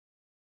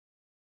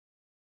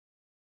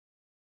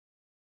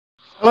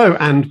Hello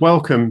and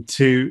welcome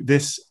to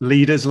this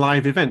Leaders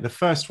Live event, the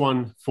first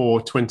one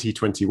for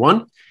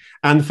 2021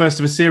 and the first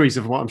of a series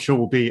of what I'm sure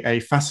will be a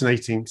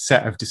fascinating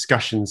set of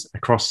discussions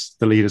across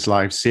the Leaders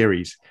Live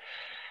series.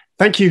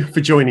 Thank you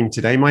for joining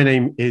today. My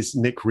name is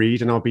Nick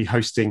Reed and I'll be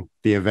hosting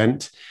the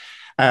event.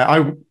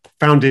 I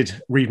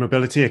founded Reed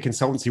Mobility, a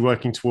consultancy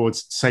working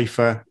towards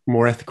safer,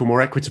 more ethical, more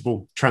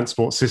equitable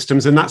transport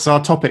systems, and that's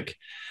our topic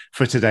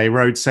for today,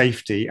 road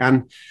safety.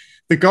 And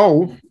the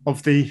goal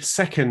of the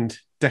second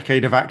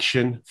decade of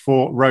action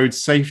for road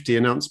safety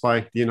announced by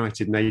the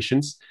United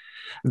Nations.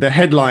 The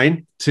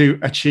headline to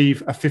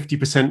achieve a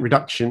 50%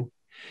 reduction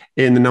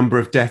in the number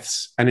of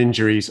deaths and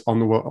injuries on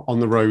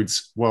the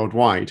roads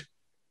worldwide.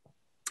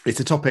 It's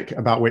a topic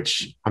about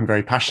which I'm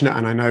very passionate,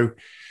 and I know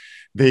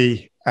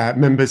the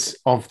members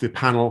of the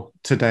panel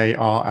today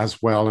are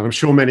as well. And I'm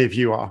sure many of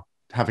you are,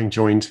 having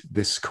joined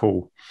this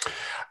call.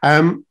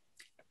 And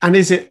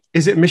is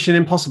it mission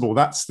impossible?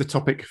 That's the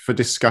topic for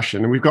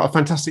discussion. And we've got a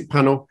fantastic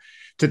panel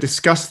to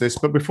discuss this,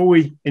 but before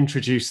we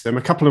introduce them,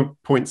 a couple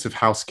of points of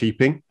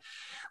housekeeping.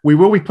 We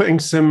will be putting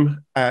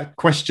some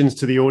questions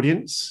to the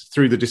audience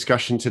through the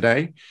discussion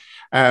today.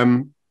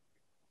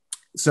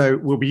 So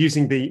we'll be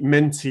using the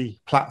Menti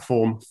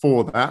platform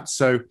for that.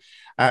 So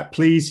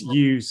please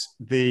use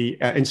the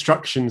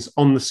instructions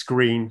on the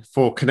screen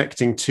for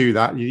connecting to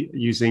that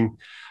using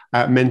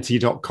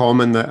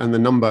menti.com and the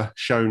number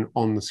shown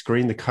on the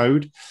screen, the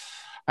code.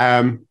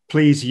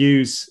 Please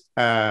use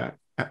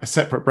a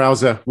separate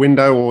browser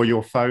window or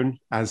your phone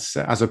as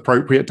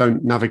appropriate.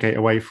 Don't navigate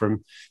away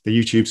from the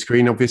YouTube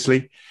screen,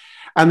 obviously.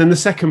 And then the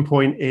second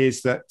point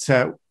is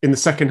that in the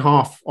second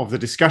half of the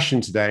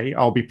discussion today,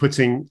 I'll be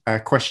putting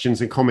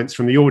questions and comments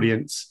from the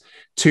audience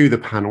to the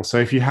panel. So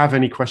if you have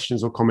any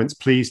questions or comments,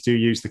 please do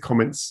use the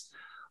comments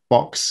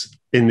box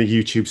in the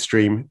YouTube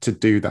stream to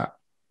do that.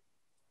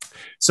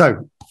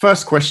 So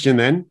first question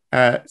then,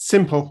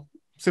 simple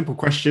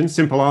question,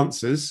 simple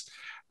answers,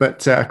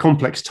 but a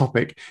complex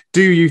topic.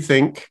 Do you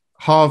think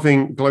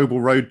halving global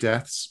road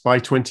deaths by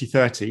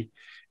 2030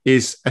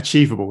 is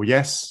achievable?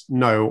 Yes,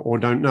 no, or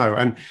don't know?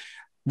 And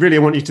really, I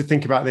want you to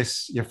think about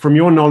this from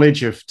your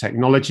knowledge of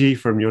technology,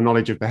 from your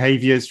knowledge of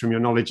behaviors, from your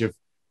knowledge of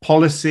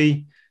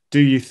policy. Do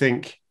you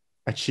think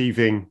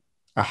achieving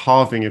a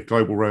halving of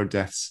global road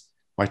deaths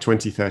by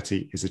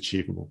 2030 is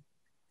achievable?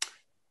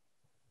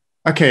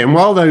 Okay, and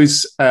while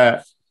those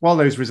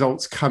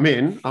results come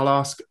in, I'll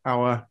ask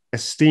our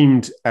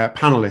esteemed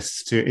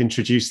panelists to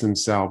introduce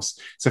themselves.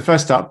 So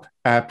first up,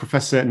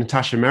 Professor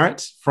Natasha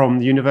Merat from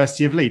the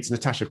University of Leeds.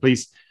 Natasha,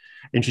 please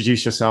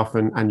introduce yourself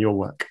and your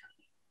work.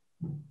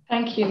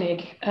 Thank you,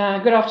 Nick.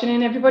 Good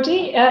afternoon,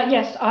 everybody.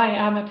 Yes, I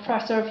am a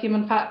Professor of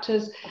Human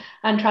Factors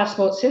and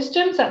Transport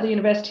Systems at the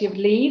University of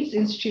Leeds,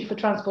 Institute for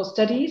Transport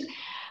Studies.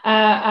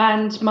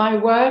 And my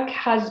work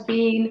has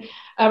been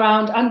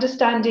around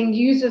understanding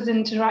users'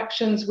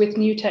 interactions with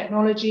new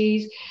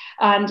technologies.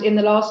 And in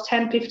the last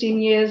 10,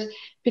 15 years,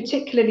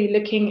 particularly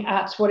looking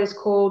at what is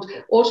called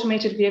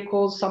automated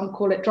vehicles, some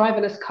call it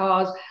driverless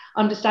cars,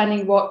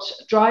 understanding what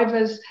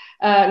drivers'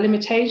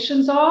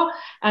 limitations are,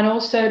 and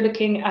also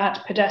looking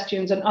at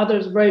pedestrians and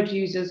other road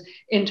users'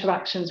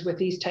 interactions with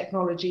these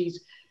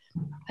technologies.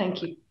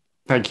 Thank you.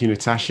 Thank you,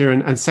 Natasha.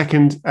 And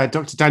second,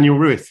 Dr. Daniel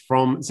Ruiz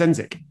from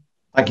Zenzic.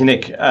 Thank you,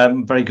 Nick.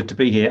 Very good to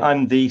be here.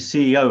 I'm the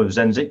CEO of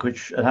Zenzic,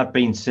 which I have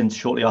been since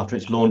shortly after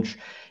its launch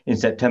in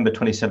September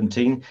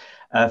 2017.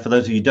 For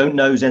those of you who don't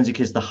know, Zenzic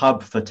is the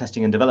hub for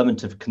testing and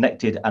development of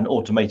connected and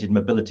automated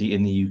mobility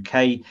in the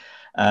UK.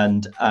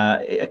 And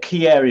a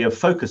key area of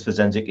focus for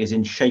Zenzic is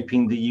in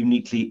shaping the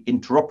uniquely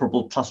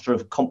interoperable cluster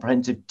of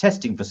comprehensive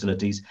testing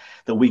facilities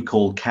that we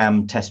call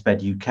CAM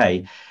Testbed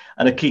UK.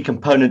 And a key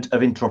component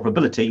of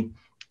interoperability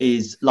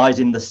lies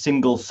in the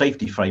single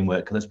safety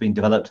framework that's been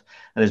developed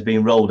and is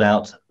being rolled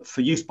out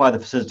for use by the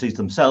facilities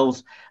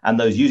themselves and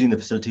those using the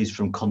facilities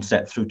from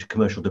concept through to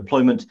commercial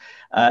deployment.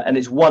 And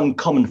it's one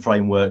common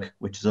framework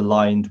which is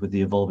aligned with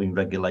the evolving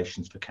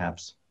regulations for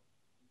cabs.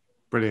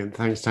 Brilliant.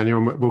 Thanks, Daniel.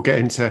 And we'll get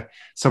into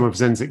some of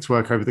Zenzic's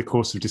work over the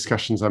course of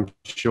discussions, I'm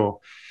sure.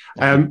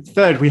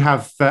 Third, we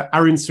have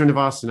Arun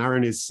Srinivasan.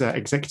 Arun is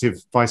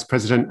Executive Vice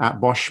President at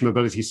Bosch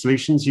Mobility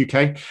Solutions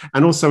UK,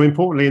 and also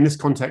importantly in this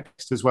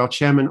context as well,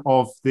 Chairman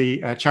of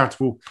the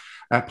charitable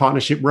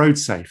partnership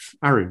RoadSafe.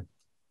 Arun.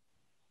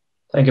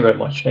 Thank you very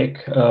much,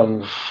 Nick.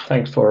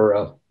 Thanks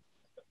for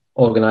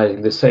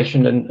organising this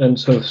session and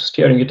sort of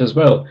steering it as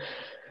well.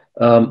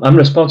 I'm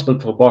responsible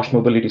for Bosch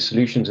Mobility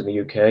Solutions in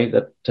the UK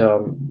that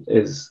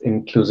is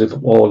inclusive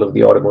of all of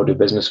the automotive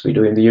business we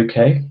do in the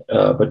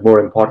UK, but more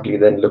importantly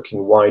then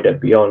looking wider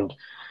beyond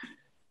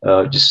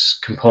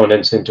just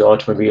components into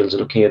automobiles,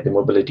 looking at the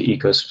mobility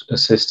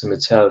ecosystem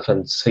itself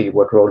and see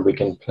what role we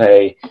can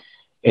play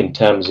in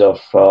terms of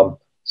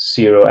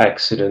zero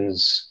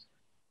accidents,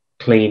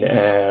 clean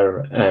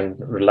air and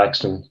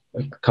relaxed and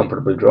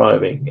comfortable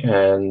driving.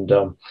 And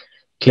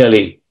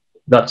clearly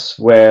that's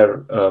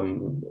where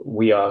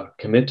we are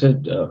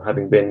committed,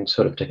 having been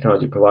sort of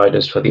technology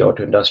providers for the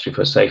auto industry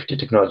for safety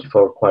technology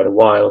for quite a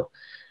while.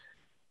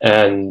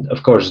 And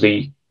of course,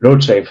 the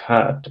RoadSafe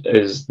hat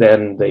is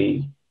then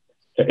the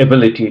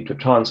ability to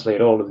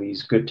translate all of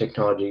these good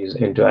technologies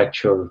into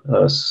actual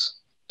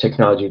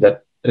technology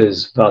that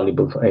is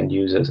valuable for end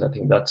users. I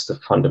think that's the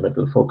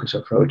fundamental focus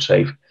of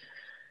RoadSafe.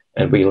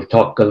 And we'll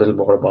talk a little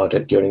more about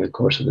it during the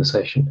course of the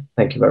session.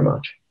 Thank you very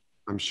much.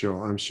 I'm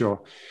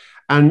sure.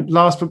 And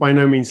last but by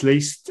no means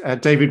least,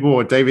 David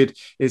Ward. David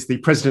is the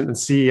president and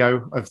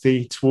CEO of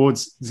the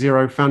Towards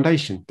Zero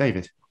Foundation.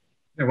 David.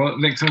 Yeah, well,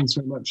 Nick, thanks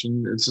very much.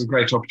 And it's a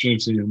great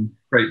opportunity and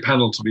great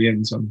panel to be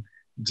in. So I'm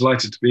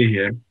delighted to be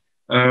here.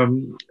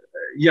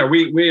 Yeah,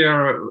 we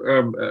are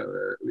an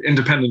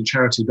independent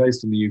charity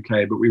based in the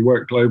UK, but we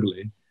work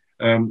globally.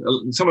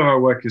 Some of our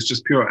work is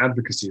just pure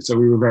advocacy. So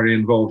we were very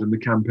involved in the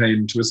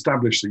campaign to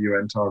establish the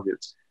UN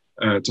target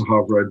to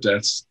halve road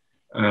deaths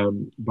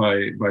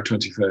by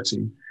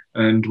 2030.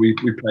 And we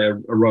play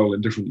a role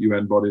in different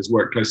UN bodies,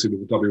 work closely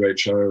with the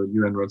WHO and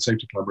UN Road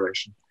Safety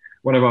Collaboration.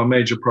 One of our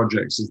major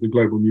projects is the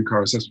Global New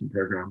Car Assessment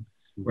Program,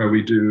 where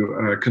we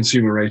do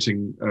consumer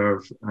rating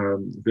of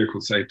vehicle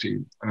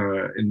safety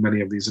in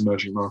many of these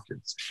emerging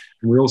markets.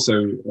 And we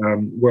also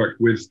work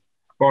with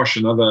Bosch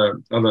and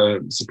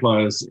other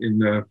suppliers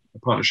in a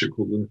partnership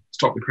called the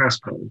Stop the Crash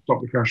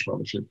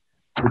Partnership,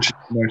 which is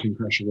promoting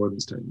crash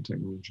avoidance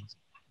technologies.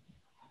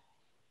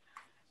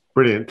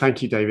 Brilliant,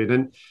 thank you, David.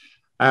 And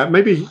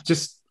maybe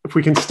just if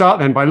we can start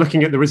then by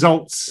looking at the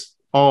results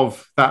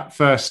of that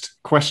first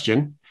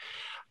question.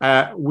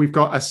 We've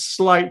got a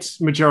slight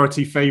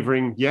majority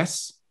favouring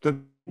yes, that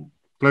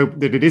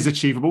it is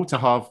achievable to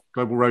halve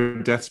global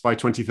road deaths by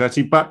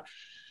 2030, but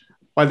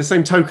by the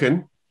same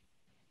token,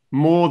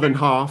 more than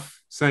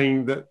half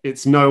saying that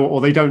it's no or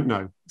they don't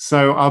know.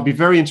 So I'll be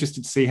very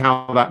interested to see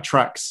how that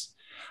tracks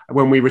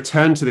when we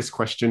return to this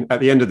question at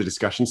the end of the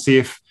discussion, see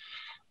if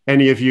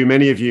many of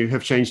you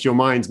have changed your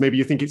minds. Maybe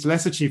you think it's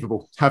less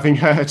achievable, having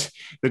heard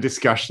the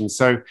discussion.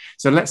 So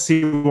let's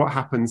see what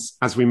happens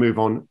as we move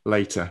on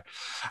later.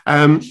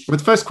 But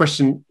the first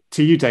question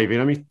to you,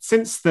 David. I mean,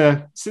 since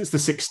the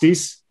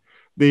 60s,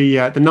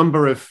 the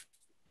number of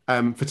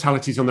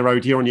fatalities on the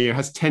road year on year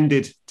has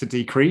tended to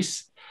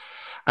decrease,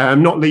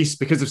 not least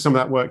because of some of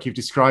that work you've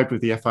described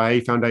with the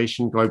FIA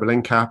Foundation, Global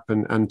NCAP,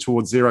 and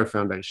Towards Zero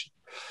Foundation.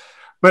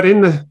 But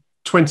in the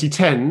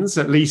 2010s,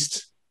 at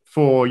least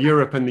for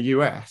Europe and the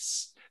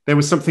US, there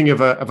was something of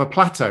a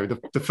plateau,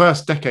 the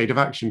first decade of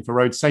action for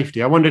road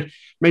safety. I wondered,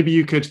 maybe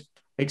you could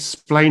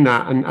explain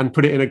that and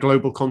put it in a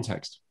global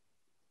context.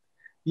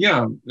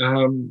 Yeah,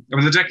 I mean,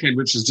 the decade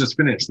which has just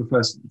finished, the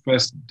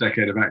first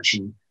decade of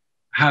action,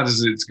 had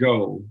as its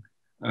goal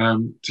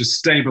to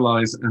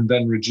stabilize and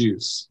then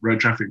reduce road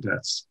traffic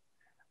deaths.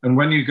 And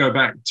when you go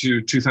back to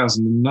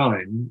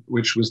 2009,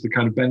 which was the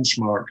kind of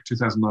benchmark,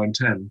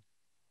 2009-10,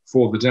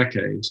 for the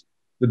decade,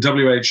 the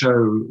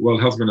WHO, World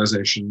Health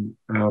Organization,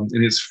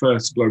 in its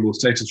first global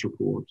status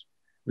report,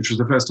 which was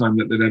the first time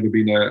that there'd ever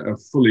been a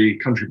fully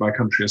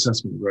country-by-country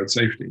assessment of road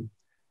safety,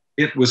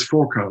 it was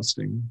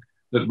forecasting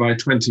that by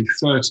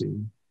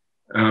 2030,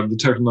 the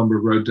total number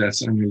of road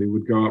deaths annually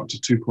would go up to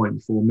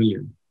 2.4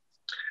 million.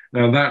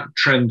 Now, that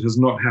trend has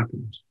not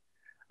happened.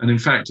 And in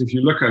fact, if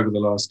you look over the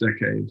last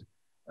decade,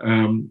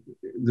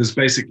 there's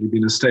basically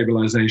been a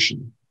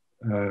stabilization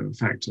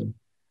factor.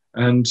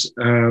 And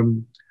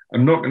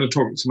I'm not going to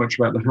talk so much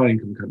about the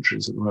high-income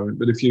countries at the moment,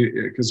 but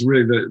because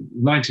really the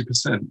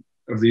 90%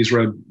 of these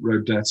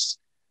road deaths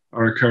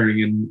are occurring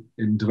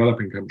in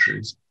developing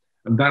countries.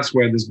 And that's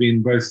where there's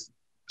been both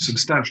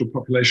substantial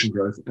population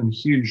growth and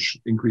huge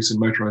increase in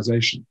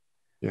motorization.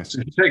 Yes.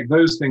 So if you take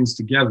those things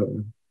together,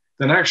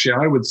 then actually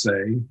I would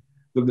say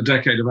that the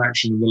decade of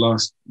action of the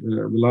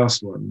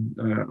last one,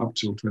 up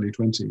till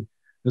 2020,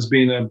 has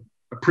been a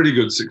pretty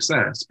good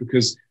success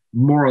because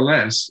more or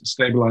less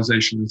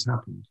stabilization has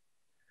happened.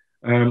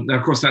 Now,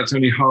 of course, that's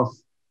only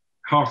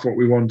half what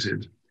we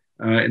wanted,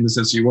 in the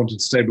sense that you wanted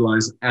to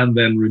stabilize and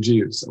then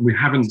reduce. And we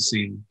haven't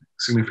seen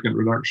significant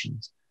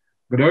reductions.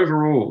 But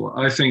overall,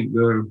 I think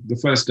the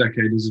first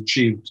decade has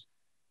achieved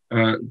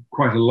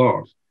quite a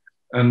lot.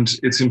 And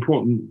it's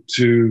important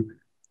to,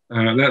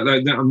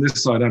 on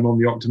this side, I'm on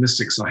the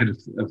optimistic side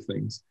of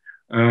things.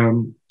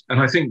 And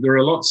I think there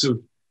are lots of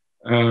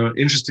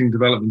interesting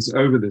developments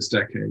over this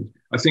decade.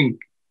 I think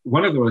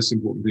one of the most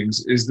important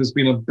things is there's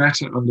been a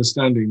better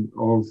understanding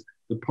of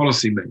the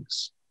policy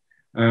mix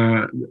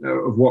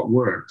of what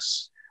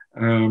works.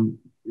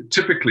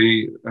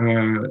 Typically,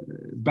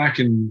 back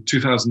in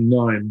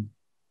 2009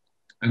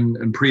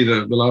 and pre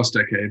the last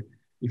decade,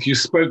 if you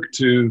spoke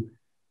to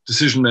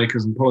decision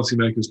makers and policy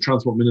makers,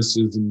 transport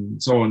ministers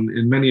and so on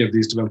in many of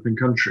these developing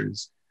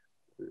countries,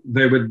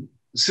 they would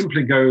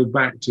simply go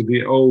back to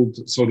the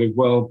old sort of,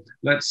 well,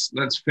 let's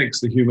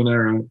fix the human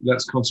error,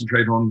 let's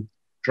concentrate on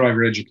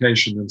driver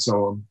education and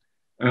so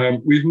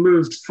on. We've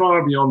moved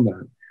far beyond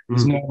that.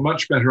 There's now a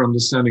much better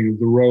understanding of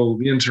the role,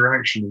 the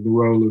interaction of the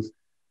role of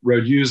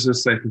road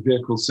users, safer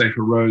vehicles,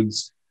 safer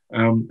roads.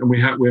 And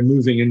we're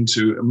moving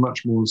into a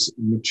much more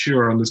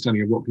mature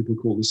understanding of what people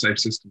call the safe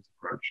systems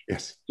approach.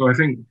 Yes. So I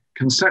think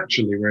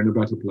conceptually we're in a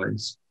better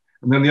place.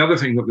 And then the other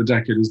thing that the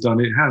decade has done,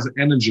 it has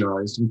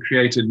energized and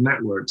created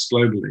networks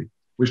globally,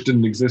 which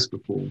didn't exist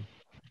before.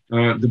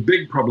 The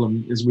big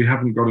problem is we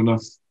haven't got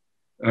enough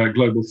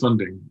global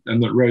funding,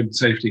 and that road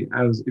safety,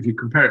 as if you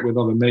compare it with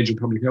other major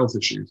public health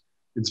issues,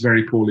 it's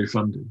very poorly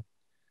funded.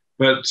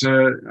 But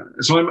so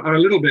I'm a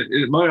little bit.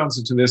 My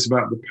answer to this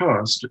about the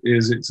past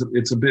is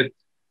it's a bit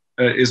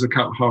is the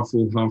cup half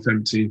full, half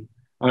empty.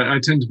 I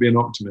tend to be an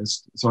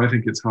optimist, so I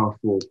think it's half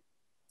full.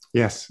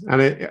 Yes,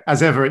 and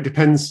as ever, it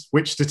depends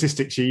which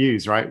statistics you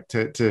use, right,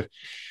 to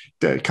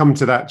come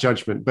to that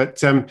judgment.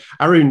 But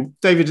Arun,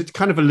 David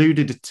kind of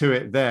alluded to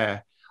it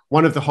there.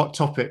 One of the hot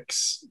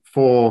topics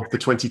for the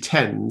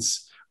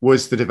 2010s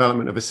was the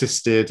development of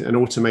assisted and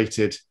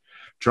automated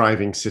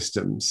driving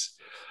systems.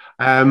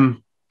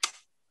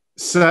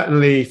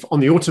 Certainly on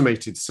the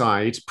automated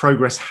side,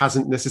 progress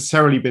hasn't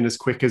necessarily been as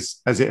quick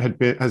as it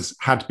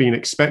had been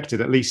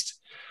expected, at least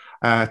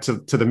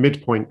to the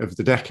midpoint of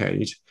the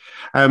decade.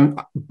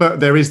 But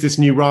there is this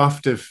new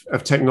raft of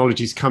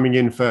technologies coming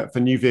in for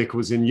new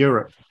vehicles in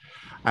Europe.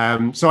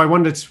 So I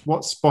wondered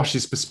what's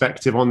Bosch's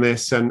perspective on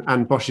this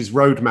and Bosch's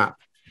roadmap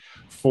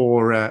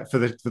for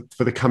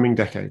the coming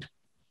decade.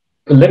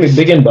 Let me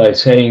begin by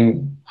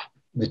saying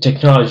the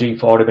technology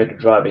for automated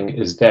driving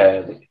is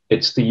there.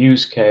 It's the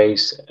use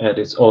case, and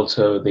it's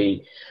also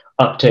the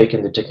uptake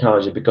in the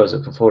technology because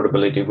of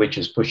affordability, which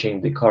is pushing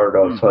the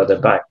corridor further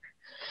back.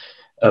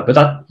 But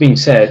that being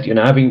said,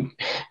 having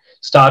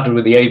started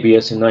with the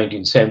ABS in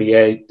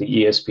 1978, the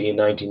ESP in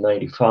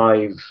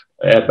 1995,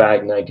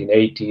 airbag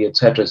 1980,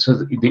 etc. So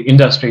the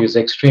industry is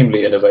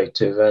extremely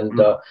innovative,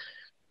 and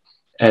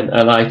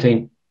I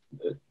think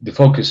the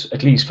focus,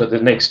 at least for the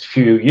next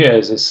few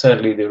years, is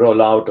certainly the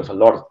rollout of a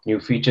lot of new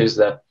features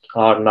that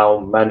are now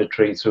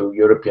mandatory through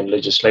European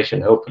legislation.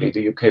 Hopefully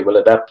the UK will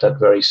adapt that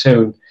very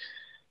soon.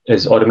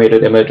 Is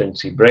automated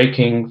emergency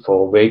braking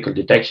for vehicle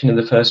detection in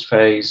the first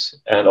phase,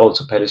 and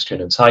also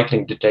pedestrian and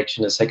cycling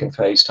detection in the second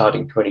phase,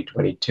 starting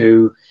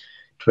 2022,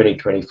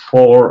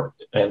 2024,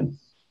 and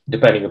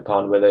depending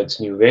upon whether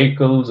it's new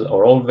vehicles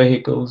or old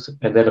vehicles.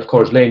 And then, of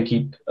course, lane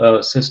keep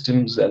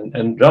systems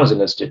and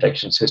drowsiness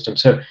detection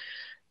systems. So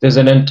there's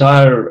an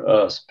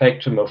entire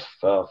spectrum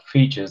of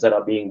features that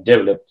are being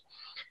developed.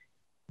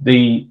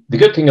 The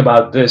good thing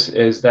about this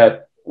is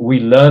that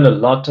we learn a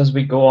lot as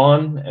we go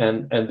on,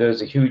 and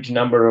there's a huge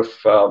number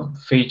of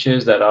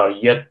features that are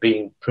yet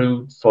being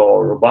proved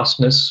for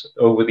robustness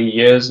over the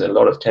years, a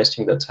lot of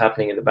testing that's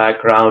happening in the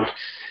background,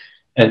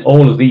 and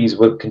all of these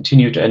will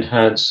continue to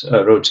enhance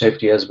road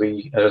safety as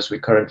we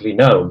currently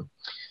know.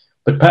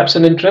 But perhaps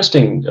an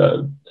interesting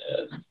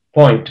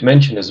point to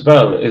mention as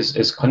well is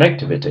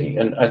connectivity,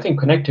 and I think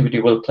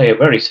connectivity will play a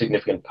very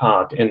significant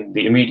part in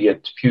the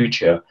immediate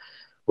future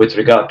with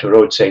regard to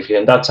road safety,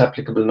 and that's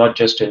applicable not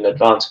just in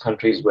advanced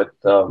countries with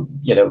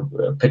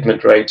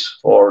fitment rates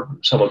for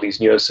some of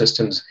these newer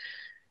systems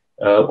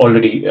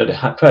already at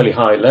a fairly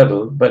high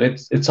level, but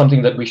it's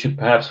something that we should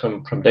perhaps,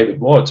 from David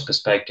Ward's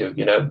perspective,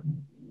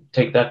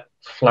 take that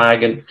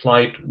flag and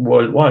fly it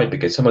worldwide,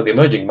 because some of the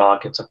emerging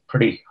markets are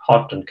pretty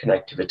hot on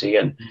connectivity,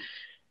 and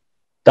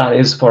that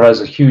is for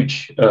us a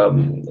huge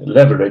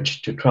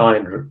leverage to try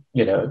and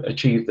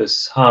achieve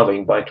this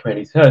halving by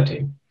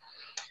 2030.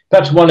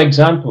 That's one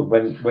example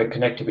where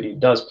connectivity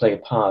does play a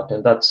part,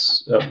 and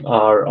that's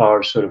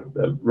our sort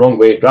of wrong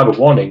way driver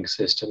warning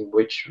system,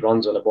 which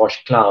runs on a Bosch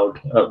cloud,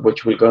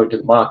 which will go into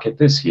the market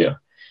this year.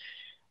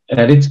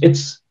 And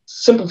it's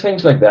simple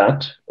things like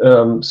that,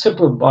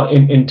 simple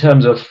in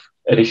terms of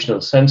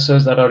additional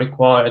sensors that are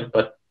required,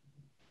 but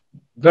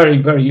very,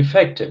 very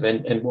effective.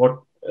 And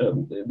what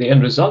the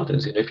end result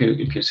is, if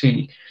you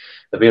see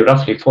that we have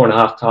roughly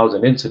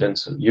 4,500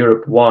 incidents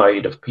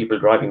Europe-wide of people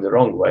driving the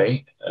wrong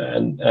way,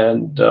 and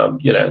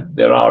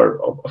there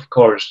are of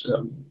course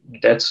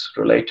deaths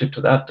related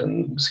to that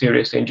and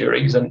serious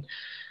injuries, and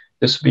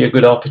this would be a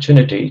good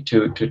opportunity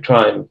to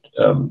try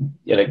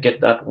and get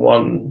that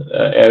one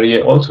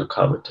area also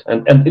covered.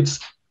 And it's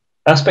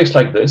aspects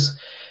like this: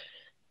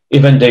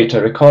 event data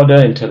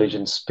recorder,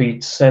 intelligent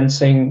speed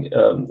sensing,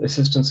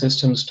 assistance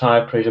systems,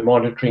 tire pressure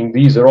monitoring.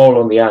 These are all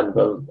on the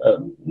anvil,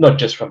 not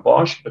just from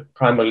Bosch, but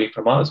primarily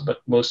from us,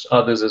 but most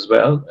others as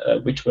well,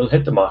 which will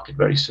hit the market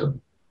very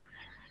soon.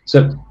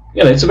 So,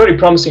 it's a very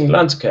promising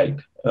landscape,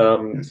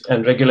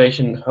 and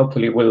regulation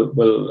hopefully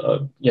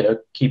will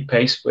keep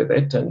pace with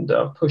it and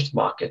push the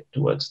market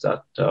towards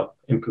that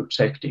improved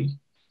safety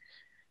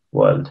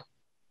world.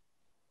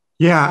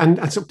 Yeah,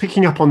 and so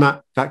picking up on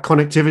that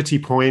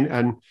connectivity point,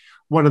 and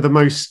one of the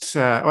most,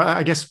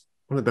 I guess,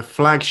 one of the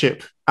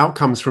flagship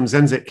outcomes from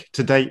Zenzic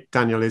to date,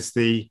 Daniel, is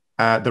the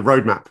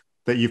roadmap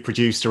that you've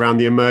produced around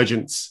the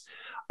emergence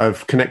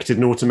of connected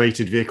and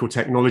automated vehicle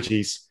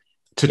technologies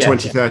to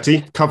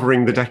 2030,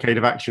 covering the decade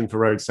of action for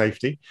road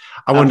safety.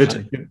 I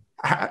wondered,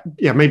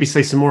 maybe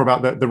say some more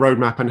about the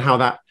roadmap and how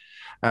that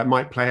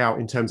might play out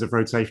in terms of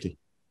road safety.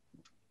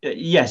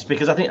 Yes,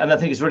 because I think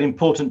it's really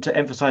important to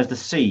emphasize the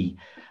C.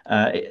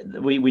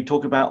 We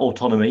talk about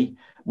autonomy.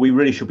 We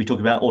really should be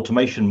talking about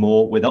automation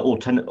more, with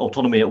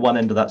autonomy at one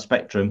end of that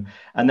spectrum.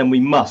 And then we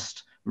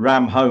must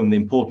ram home the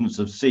importance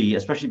of C,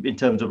 especially in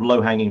terms of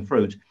low-hanging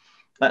fruit.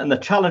 And the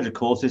challenge, of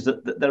course, is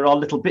that there are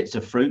little bits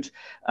of fruit,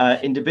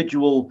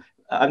 individual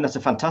and that's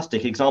a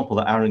fantastic example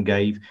that Arun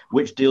gave,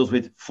 which deals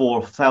with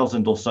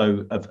 4,000 or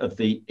so of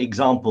the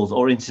examples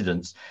or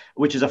incidents,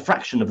 which is a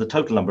fraction of the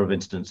total number of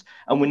incidents.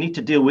 And we need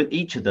to deal with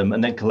each of them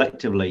and then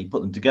collectively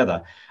put them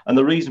together. And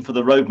the reason for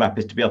the roadmap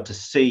is to be able to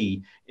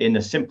see in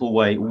a simple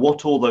way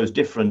what all those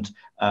different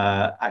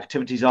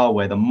activities are,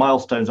 where the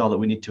milestones are that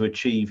we need to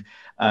achieve,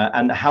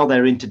 and how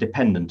they're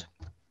interdependent.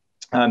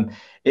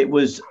 It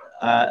was,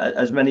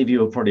 as many of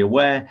you are probably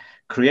aware,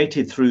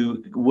 created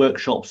through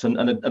workshops and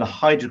a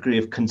high degree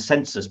of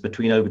consensus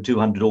between over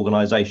 200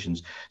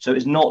 organizations. So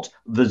it's not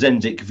the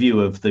Zenzic view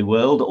of the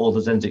world or the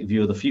Zenzic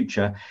view of the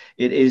future.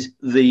 It is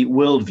the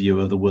world view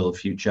of the world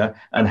future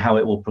and how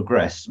it will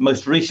progress.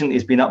 Most recently,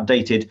 it's been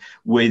updated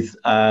with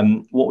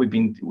what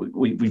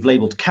we've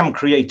labeled CAM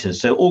creators.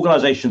 So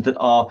organizations that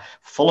are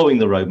following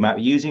the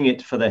roadmap, using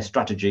it for their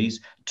strategies.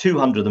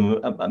 200 of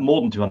them,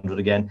 more than 200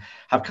 again,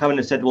 have come in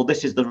and said, well,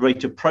 this is the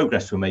rate of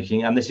progress we're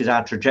making, and this is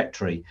our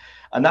trajectory.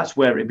 And that's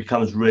where it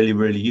becomes really,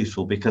 really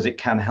useful, because it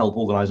can help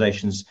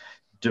organizations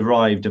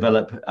derive,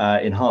 develop,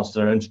 enhance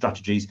their own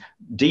strategies,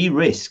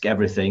 de-risk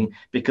everything,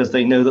 because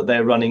they know that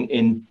they're running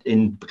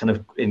in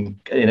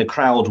a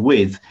crowd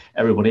with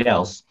everybody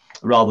else,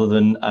 rather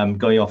than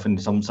going off in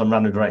some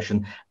random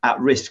direction at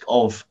risk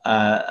of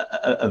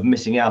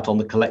missing out on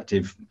the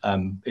collective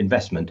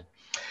investment.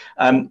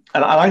 And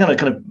I'm going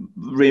to kind of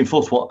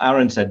reinforce what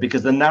Arun said,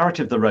 because the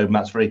narrative of the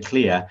roadmap's very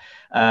clear.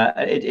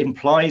 It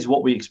implies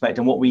what we expect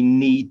and what we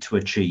need to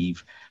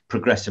achieve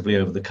progressively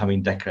over the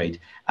coming decade.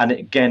 And it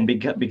again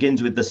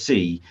begins with the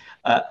C.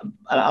 And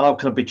I'll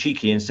kind of be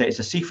cheeky and say it's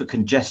a C for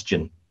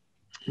congestion.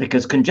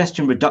 Because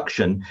congestion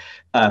reduction,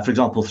 for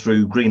example,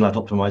 through green light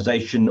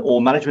optimization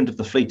or management of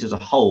the fleet as a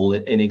whole,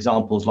 in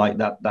examples like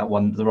that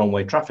one, the wrong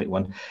way traffic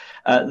one,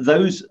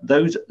 those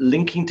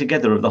linking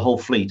together of the whole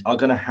fleet are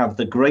going to have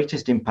the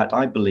greatest impact,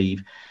 I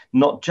believe,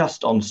 not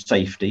just on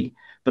safety,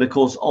 but of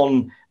course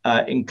on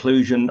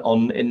inclusion,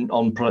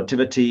 on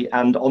productivity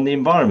and on the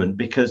environment.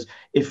 Because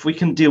if we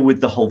can deal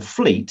with the whole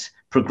fleet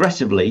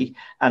progressively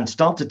and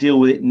start to deal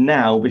with it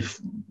now,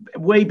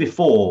 way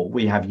before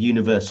we have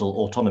universal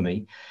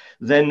autonomy,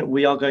 then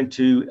we are going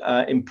to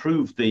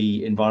improve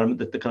the environment,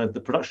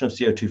 the production of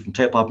CO2 from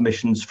tailpipe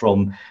emissions,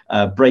 from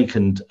brake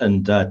and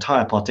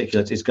tyre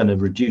particulates is going to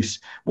reduce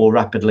more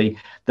rapidly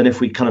than if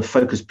we kind of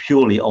focus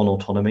purely on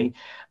autonomy.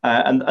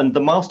 And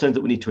the milestones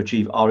that we need to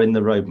achieve are in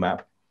the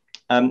roadmap.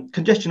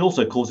 Congestion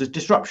also causes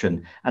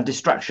disruption and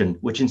distraction,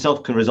 which in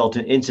itself can result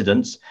in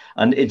incidents,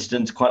 and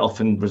incidents quite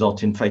often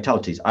result in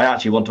fatalities. I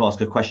actually want to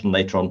ask a question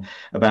later on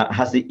about,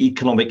 has the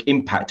economic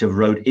impact of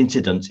road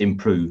incidents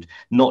improved?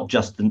 Not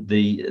just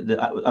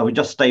are we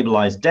just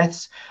stabilized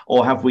deaths,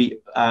 or have we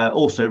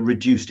also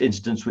reduced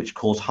incidents which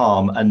cause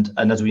harm? And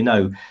as we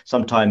know,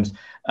 sometimes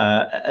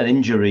an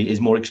injury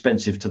is more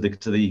expensive to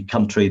the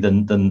country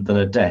than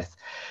a death.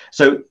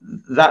 So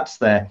that's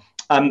there.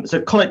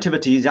 So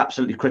connectivity is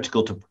absolutely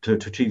critical to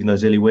achieving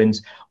those early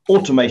wins.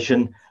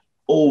 Automation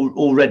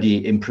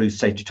already improves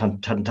safety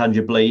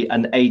tangibly,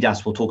 and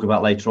ADAS we'll talk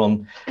about later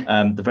on,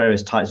 the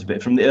various types of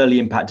it, from the early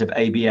impact of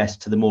ABS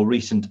to the more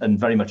recent and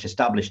very much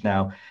established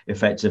now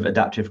effects of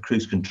adaptive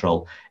cruise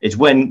control. It's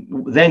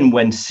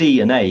when C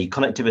and A,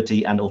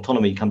 connectivity and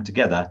autonomy, come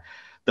together,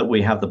 that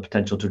we have the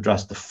potential to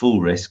address the full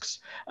risks.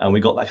 And we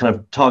got that kind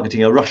of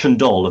targeting a Russian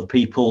doll of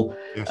people,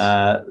 yes.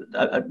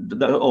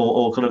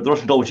 Or kind of the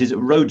Russian doll, which is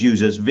road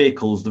users,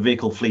 vehicles, the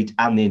vehicle fleet,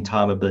 and the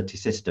entire mobility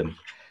system.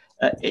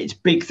 It's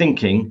big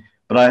thinking,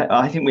 but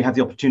I think we have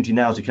the opportunity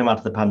now, as we come out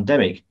of the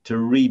pandemic, to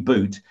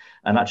reboot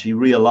and actually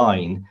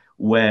realign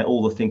where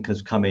all the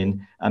thinkers come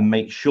in and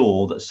make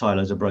sure that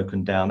silos are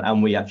broken down,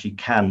 and we actually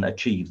can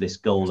achieve this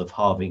goal of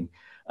halving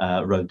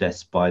road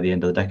deaths by the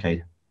end of the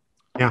decade.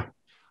 Yeah.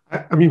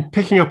 I mean,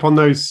 picking up on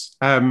those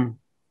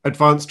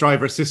advanced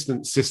driver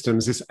assistance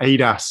systems, this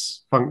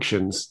ADAS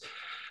functions,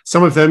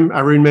 some of them,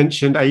 Arun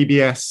mentioned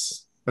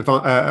ABS,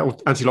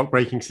 anti-lock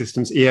braking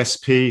systems,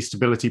 ESP,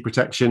 stability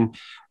protection,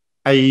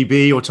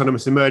 AEB,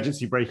 autonomous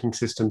emergency braking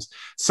systems.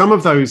 Some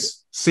of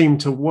those seem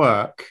to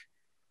work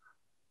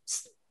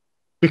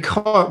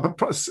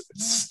because,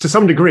 to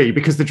some degree,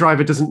 because the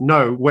driver doesn't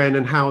know when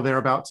and how they're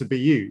about to be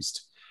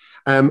used.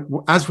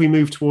 As we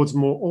move towards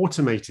more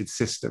automated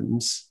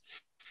systems,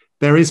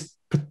 there is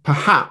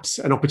perhaps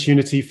an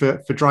opportunity for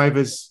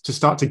drivers to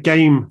start to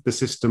game the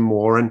system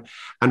more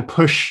and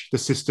push the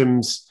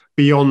systems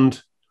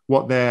beyond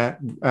what they're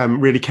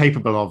really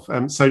capable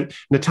of. So,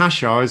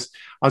 Natasha, I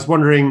was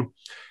wondering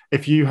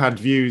if you had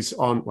views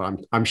on, well,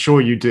 I'm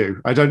sure you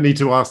do. I don't need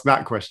to ask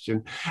that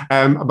question,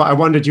 but I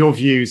wondered your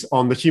views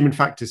on the human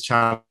factors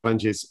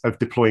challenges of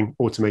deploying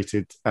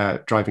automated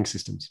driving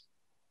systems.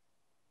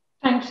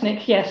 Thanks,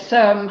 Nick. Yes,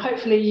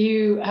 hopefully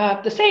you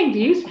have the same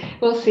views.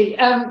 We'll see.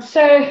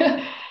 So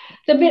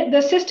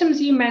the systems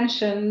you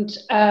mentioned,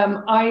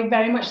 I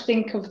very much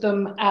think of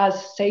them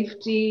as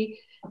safety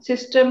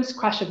systems,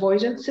 crash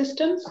avoidance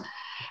systems.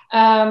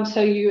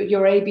 So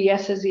your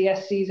ABSs,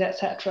 ESCs,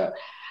 etc.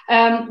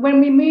 When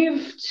we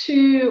move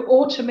to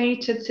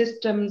automated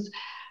systems,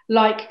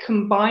 like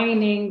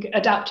combining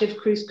adaptive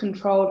cruise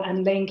control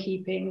and lane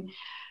keeping,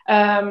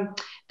 then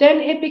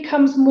it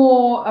becomes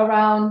more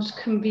around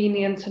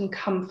convenience and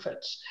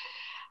comfort.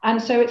 And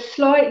so it's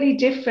slightly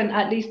different,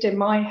 at least in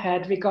my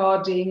head,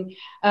 regarding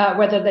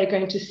whether they're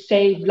going to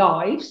save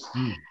lives.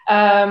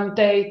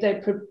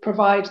 They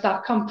provide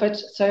that comfort.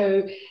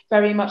 So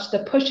very much the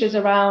push is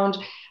around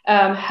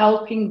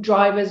helping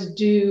drivers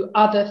do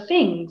other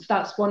things.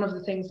 That's one of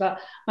the things that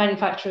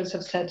manufacturers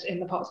have said in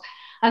the past.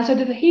 And so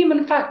the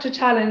human factor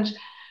challenge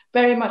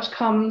very much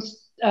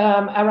comes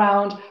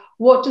around,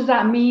 what does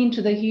that mean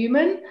to the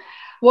human?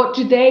 What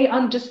do they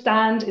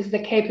understand is the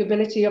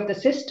capability of the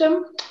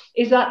system?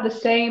 Is that the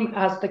same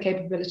as the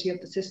capability of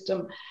the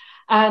system?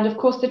 And of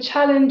course, the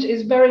challenge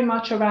is very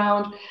much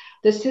around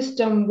the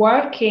system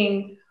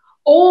working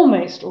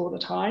almost all the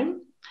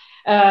time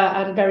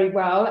and very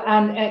well.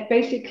 And it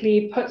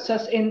basically puts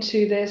us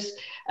into this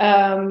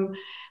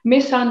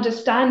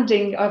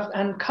misunderstanding of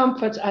and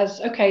comfort as,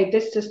 okay,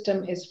 this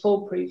system is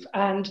foolproof,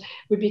 and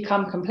we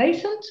become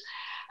complacent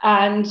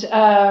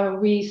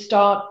and we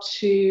start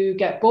to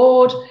get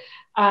bored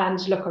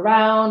and look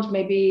around,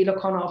 maybe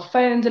look on our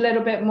phones a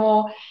little bit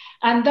more.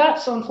 And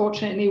that's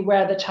unfortunately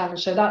where the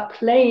challenge, so that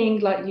playing,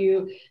 like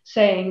you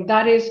saying,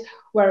 that is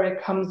where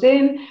it comes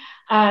in.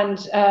 And,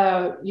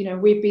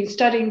 we've been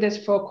studying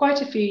this for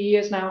quite a few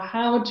years now.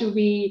 How do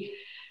we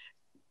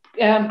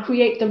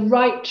create the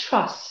right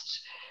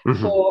trust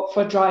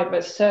for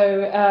drivers?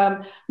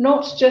 So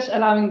not just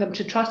allowing them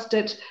to trust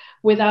it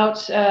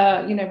without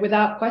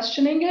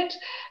questioning it,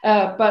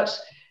 but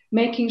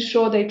making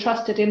sure they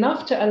trust it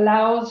enough to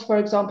allow, for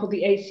example,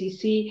 the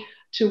ACC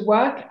to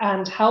work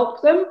and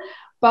help them,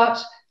 but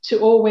to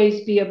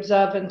always be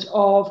observant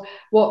of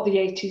what the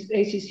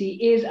ACC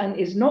is and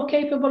is not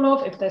capable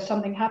of. If there's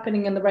something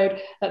happening in the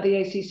road that the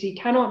ACC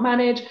cannot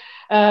manage,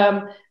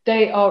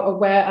 they are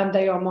aware and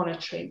they are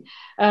monitoring.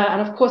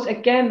 And of course,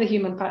 again, the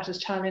human factors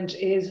challenge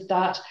is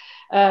that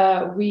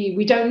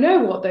we don't know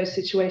what those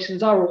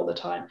situations are all the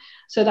time.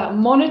 So that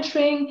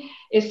monitoring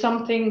is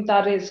something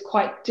that is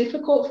quite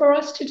difficult for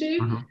us to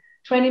do.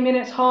 20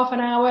 minutes, half an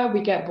hour,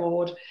 we get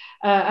bored.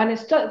 And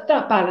it's that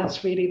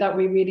balance really that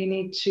we really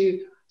need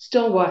to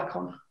still work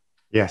on.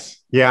 Yes.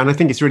 Yeah. And I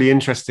think it's really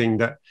interesting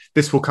that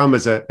this will come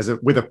with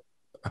a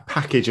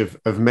package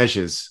of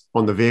measures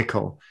on the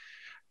vehicle,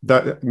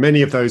 that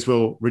many of those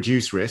will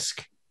reduce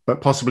risk,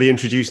 but possibly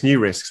introduce new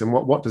risks. And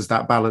what does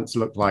that balance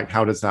look like?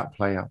 How does that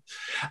play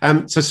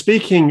out? So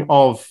speaking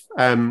of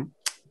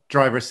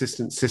driver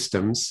assistance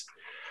systems,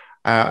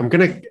 I'm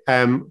going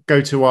to go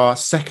to our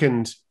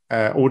second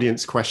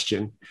audience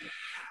question.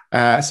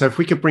 So if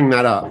we could bring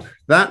that up,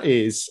 that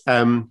is,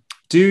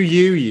 do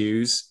you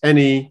use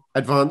any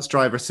advanced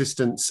driver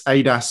assistance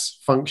ADAS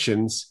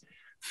functions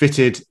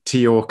fitted to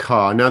your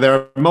car? Now, there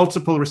are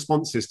multiple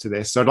responses to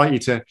this, so I'd like you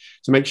to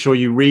make sure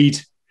you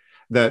read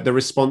the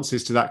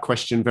responses to that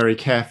question very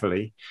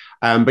carefully.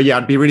 But yeah,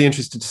 I'd be really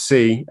interested to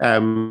see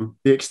the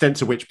extent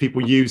to which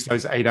people use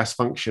those ADAS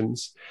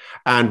functions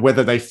and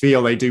whether they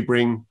feel they do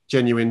bring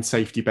genuine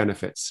safety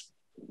benefits.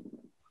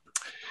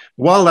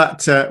 While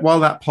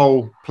that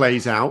poll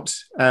plays out,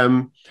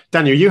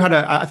 Daniel,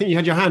 I think you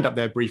had your hand up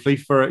there briefly.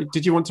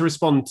 Did you want to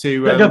respond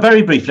to? No,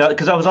 very briefly,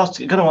 because I was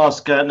going to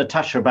ask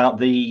Natasha about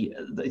the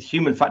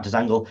human factors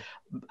angle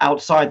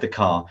outside the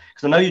car,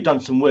 because I know you've done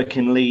some work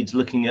in Leeds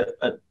looking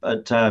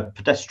at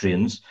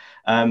pedestrians.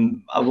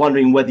 I'm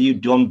wondering whether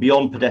you've gone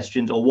beyond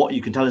pedestrians or what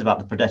you can tell us about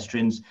the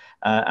pedestrians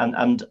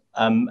and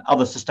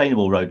other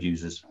sustainable road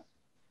users.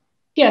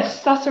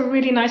 Yes, that's a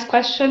really nice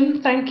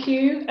question. Thank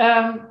you.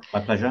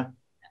 My pleasure.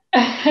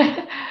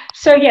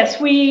 So yes,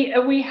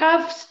 we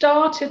have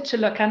started to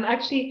look, and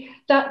actually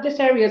this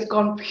area has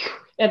gone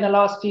in the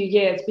last few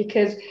years,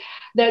 because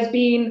there's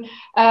been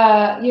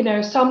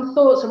some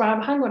thoughts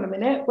around, hang on a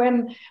minute,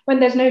 when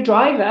there's no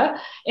driver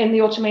in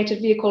the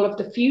automated vehicle of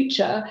the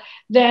future,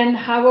 then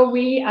how are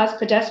we as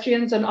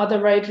pedestrians and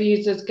other road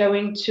users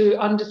going to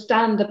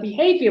understand the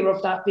behavior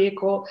of that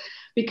vehicle?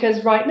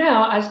 Because right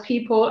now, as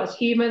people, as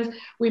humans,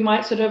 we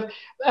might sort of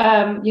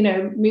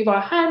move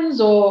our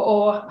hands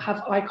or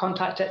have eye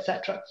contact,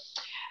 etc.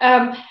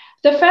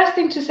 The first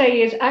thing to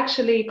say is,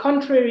 actually,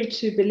 contrary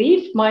to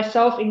belief,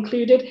 myself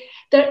included,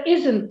 there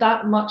isn't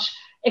that much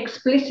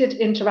explicit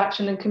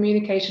interaction and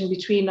communication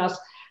between us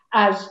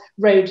as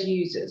road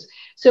users.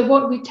 So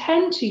what we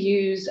tend to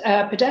use,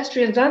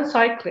 pedestrians and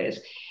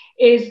cyclists,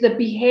 is the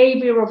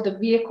behavior of the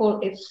vehicle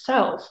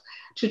itself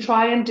to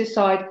try and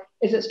decide,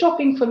 is it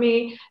stopping for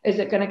me? Is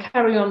it going to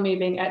carry on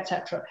moving,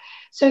 etc.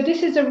 So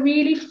this is a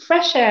really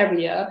fresh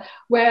area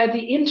where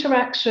the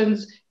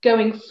interactions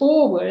going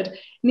forward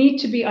need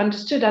to be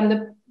understood.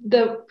 And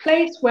the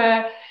place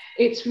where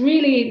it's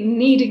really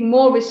needing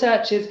more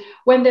research is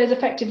when there's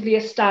effectively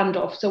a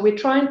standoff. So we're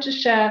trying to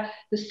share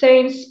the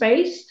same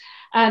space,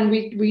 and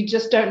we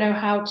just don't know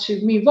how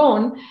to move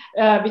on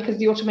because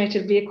the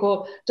automated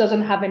vehicle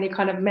doesn't have any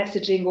kind of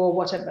messaging or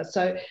whatever.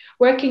 So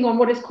working on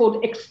what is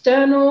called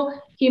external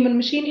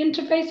human-machine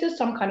interfaces,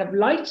 some kind of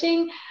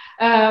lighting.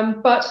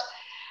 But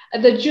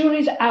the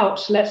jury's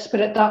out, let's put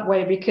it that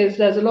way, because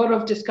there's a lot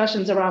of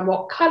discussions around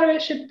what color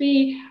it should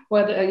be,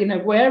 whether, you know,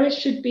 where it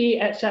should be,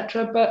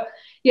 etc. But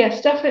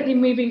yes, definitely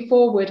moving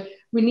forward,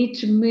 we need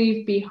to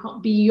move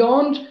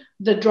beyond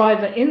the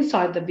driver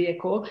inside the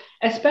vehicle,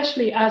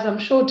 especially, as I'm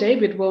sure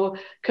David will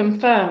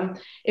confirm,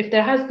 if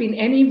there has been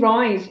any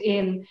rise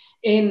in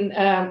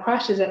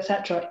crashes,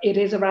 etc., it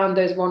is around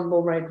those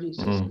vulnerable road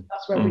users.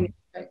 That's where we need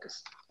to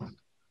focus.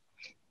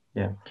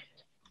 Yeah.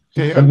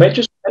 May I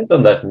just comment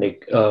on that,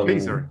 Nick?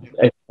 Please, Arun.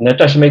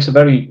 Natasha makes a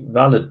very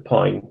valid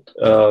point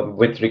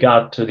with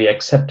regard to the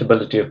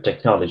acceptability of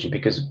technology,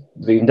 because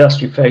the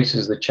industry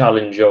faces the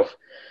challenge of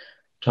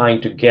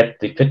trying to get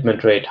the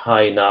fitment rate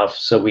high enough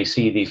so we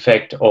see the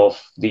effect of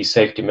these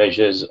safety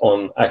measures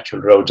on actual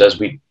roads as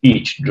we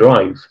each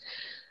drive.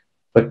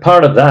 But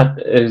part of that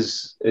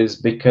is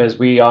because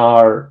we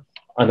are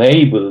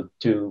unable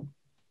to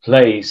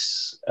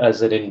place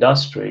as an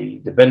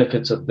industry the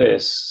benefits of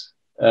this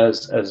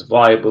as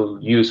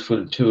viable,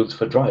 useful tools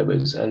for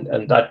drivers.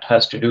 And that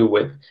has to do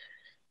with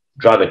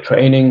driver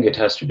training. It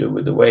has to do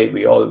with the way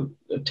we all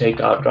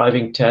take our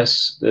driving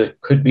tests. There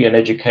could be an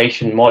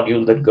education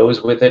module that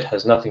goes with it,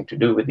 has nothing to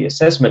do with the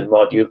assessment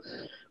module.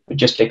 It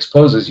just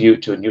exposes you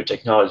to a new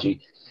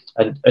technology.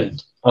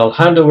 And I'll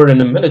hand over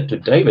in a minute to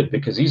David,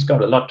 because he's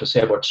got a lot to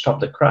say about Stop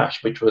the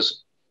Crash, which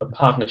was a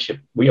partnership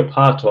we are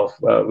part of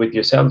with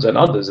yourselves and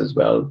others as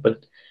well.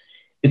 But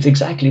it's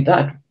exactly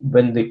that.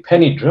 When the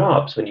penny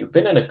drops, when you've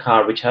been in a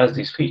car which has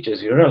these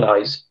features, you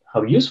realize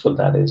how useful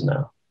that is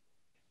now.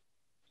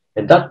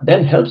 And that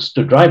then helps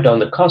to drive down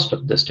the cost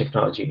of this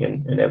technology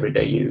in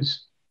everyday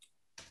use.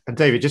 And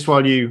David, just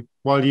while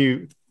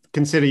you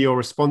consider your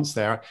response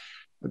there,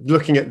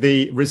 looking at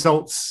the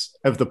results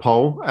of the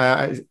poll,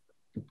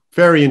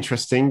 very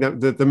interesting that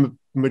the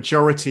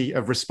majority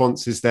of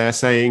responses there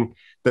saying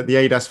that the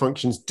ADAS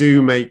functions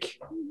do make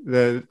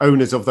the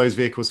owners of those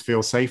vehicles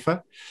feel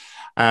safer.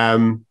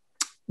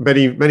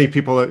 Many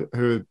people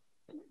who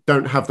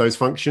don't have those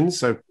functions,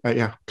 so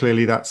yeah,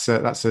 clearly that's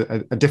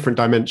a different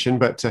dimension.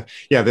 But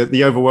yeah,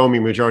 the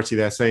overwhelming majority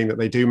there saying that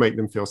they do make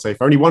them feel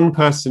safer. Only one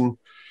person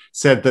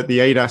said that the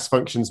ADAS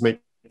functions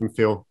make them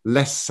feel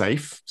less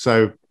safe.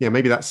 So yeah,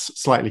 maybe that's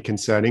slightly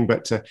concerning.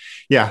 But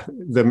yeah,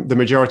 the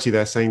majority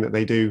there saying that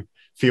they do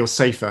feel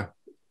safer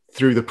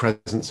through the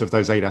presence of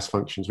those ADAS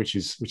functions, which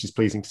is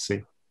pleasing to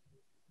see.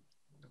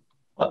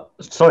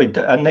 Sorry,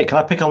 Nick, can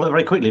I pick on that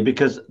very quickly?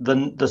 Because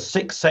the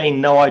 6 saying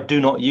no, I do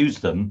not use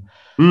them,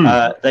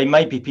 they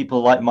may be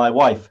people like my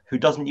wife who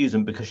doesn't use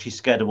them because she's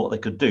scared of what they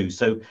could do.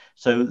 So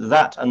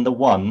that and the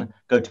 1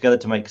 go together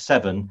to make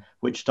 7,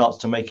 which starts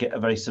to make it a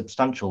very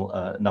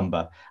substantial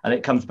number. And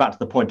it comes back to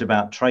the point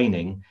about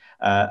training.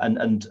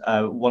 And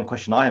one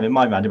question I have in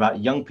my mind about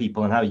young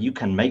people and how you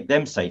can make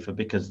them safer,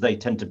 because they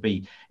tend to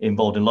be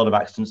involved in a lot of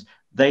accidents.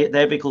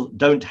 Their vehicles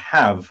don't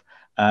have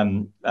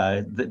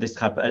this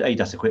type of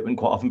ADAS equipment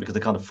quite often because they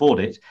can't afford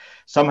it.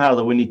 Somehow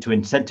that we need to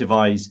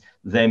incentivize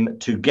them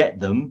to get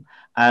them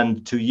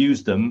and to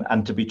use them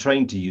and to be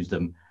trained to use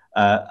them.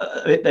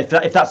 If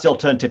that's the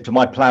alternative to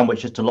my plan,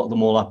 which is to lock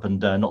them all up and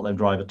not let them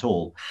drive at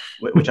all,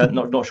 which I'm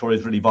not sure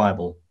is really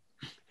viable.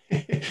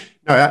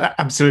 No,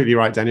 absolutely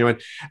right, Daniel.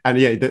 And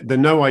yeah, the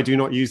no, I do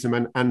not use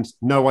them, and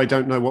no, I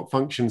don't know what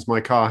functions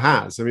my car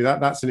has. I mean,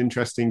 that's an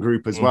interesting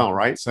group as well,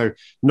 right? So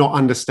not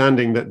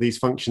understanding that these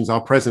functions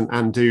are present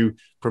and do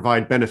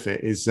provide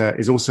benefit is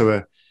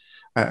also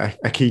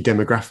a key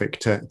demographic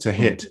to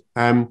hit.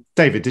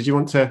 David, did you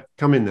want to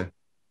come in there?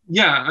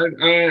 Yeah,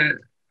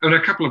 and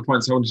a couple of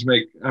points I wanted to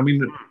make. I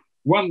mean,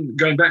 one,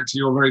 going back to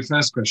your very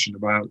first question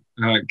about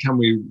can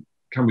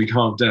we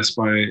halve deaths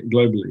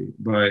globally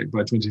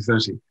by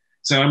 2030?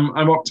 So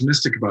I'm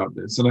optimistic about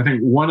this, and I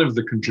think one of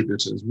the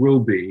contributors will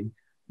be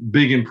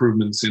big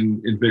improvements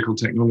in vehicle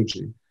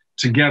technology.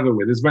 Together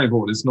with, it's very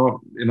important, it's not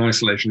in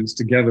isolation, it's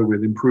together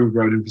with improved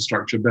road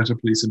infrastructure, better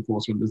police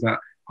enforcement. There's that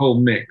whole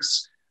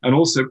mix. And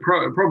also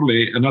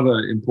probably another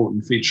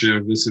important feature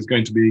of this is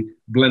going to be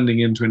blending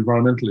into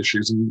environmental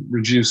issues and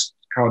reduced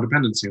car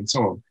dependency and so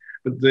on.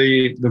 But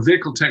the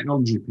vehicle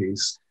technology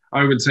piece,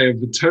 I would say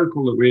of the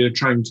total that we are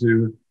trying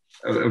to,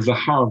 of the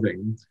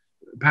halving,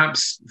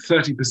 perhaps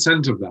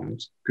 30% of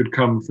that could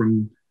come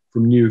from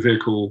new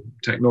vehicle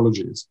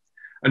technologies.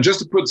 And just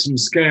to put some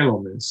scale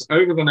on this,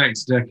 over the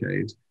next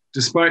decade,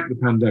 despite the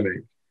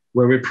pandemic,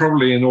 where we're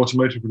probably in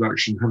automotive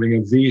production having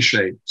a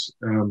V-shaped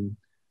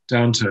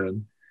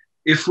downturn,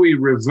 if we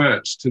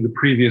revert to the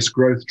previous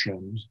growth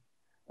trend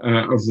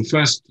of the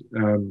first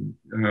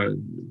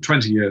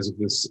 20 years of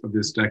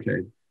this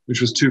decade,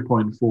 which was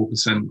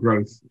 2.4%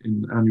 growth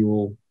in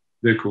annual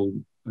vehicle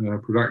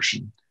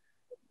production,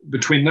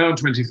 between now and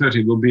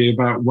 2030, there'll be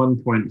about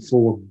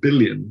 1.4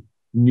 billion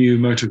new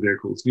motor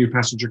vehicles, new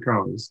passenger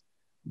cars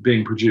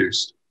being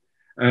produced.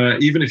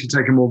 Even if you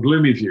take a more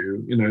gloomy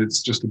view,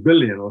 it's just 1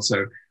 billion or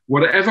so.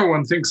 Whatever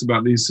one thinks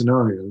about these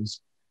scenarios,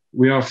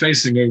 we are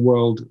facing a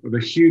world of a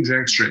huge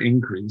extra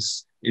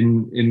increase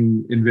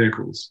in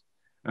vehicles.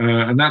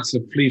 And that's a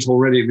fleet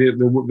already,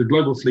 the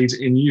global fleet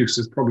in use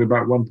is probably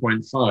about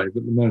 1.5 at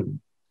the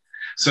moment.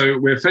 So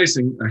we're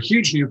facing a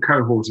huge new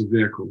cohort of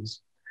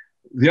vehicles.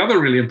 The other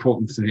really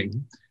important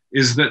thing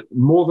is that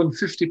more than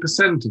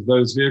 50% of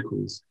those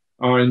vehicles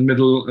are in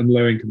middle and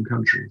low-income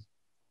countries.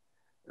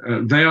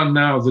 They are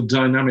now the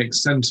dynamic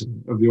center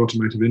of the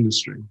automotive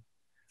industry.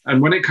 And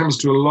when it comes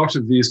to a lot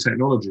of these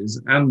technologies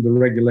and the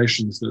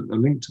regulations that are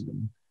linked to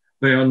them,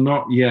 they are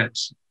not yet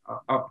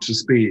up to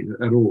speed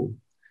at all.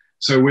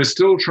 So we're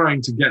still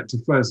trying to get to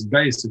first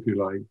base, if you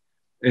like,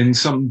 in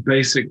some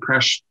basic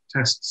crash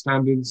test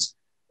standards,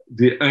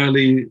 the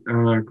early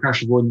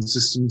crash avoidance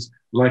systems,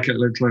 like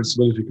electronic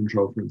stability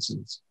control, for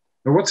instance.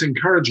 And what's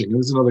encouraging, and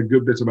this is another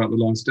good bit about the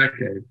last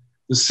decade,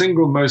 the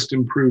single most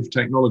improved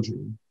technology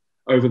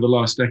over the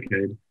last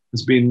decade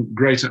has been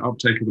greater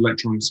uptake of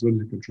electronic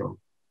stability control.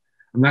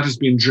 And that has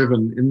been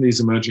driven in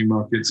these emerging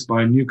markets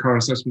by new car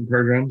assessment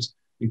programs,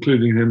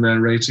 including in their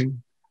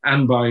rating,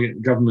 and by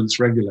governments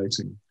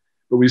regulating.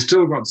 But we've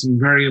still got some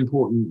very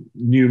important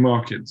new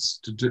markets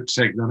to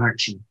take that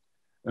action.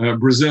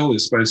 Brazil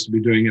is supposed to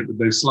be doing it, but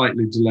they've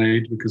slightly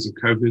delayed because of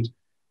COVID.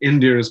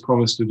 India has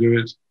promised to do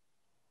it.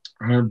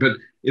 But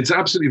it's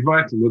absolutely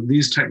vital that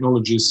these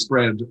technologies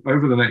spread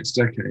over the next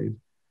decade.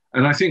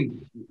 And I think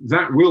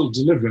that will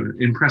deliver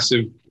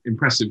impressive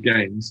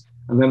gains.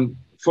 And then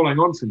following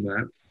on from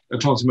that,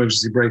 autonomous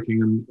emergency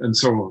braking and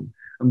so on.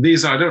 And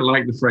these are, I don't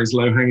like the phrase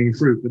low-hanging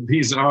fruit, but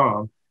these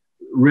are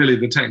really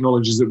the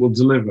technologies that will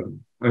deliver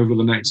over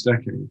the next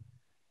decade.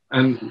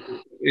 And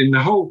in the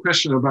whole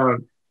question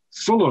about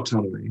full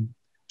autonomy,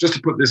 just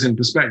to put this in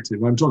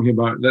perspective, I'm talking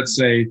about, let's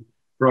say,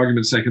 for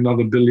argument's sake,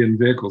 another billion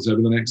vehicles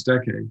over the next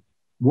decade.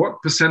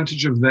 What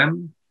percentage of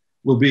them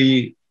will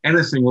be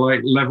anything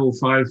like level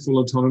 5 full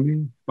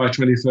autonomy by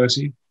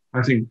 2030?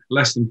 I think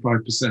less than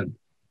 5%.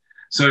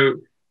 So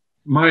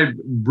my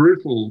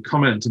brutal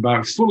comment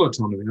about full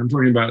autonomy, I'm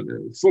talking about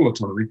full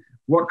autonomy,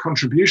 what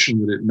contribution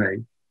would it make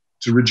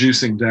to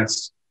reducing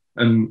deaths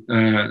and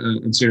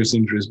serious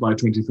injuries by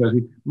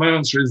 2030? My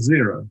answer is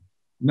zero,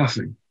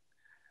 nothing.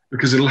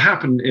 Because it'll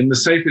happen in the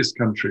safest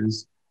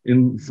countries,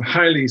 in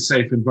highly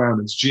safe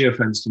environments,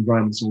 geofenced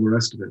environments, all the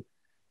rest of it.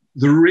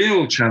 The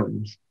real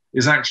challenge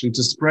is actually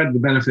to spread the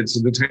benefits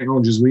of the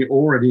technologies we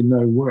already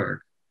know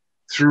work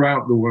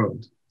throughout the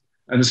world,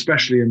 and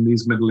especially in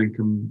these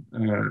middle-income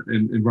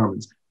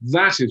environments.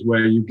 That is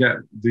where you get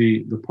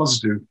the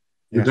positive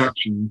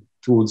reduction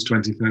towards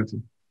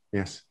 2030.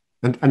 Yes.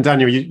 And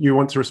Daniel, you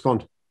want to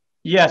respond?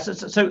 Yes,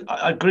 so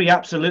I agree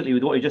absolutely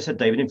with what you just said,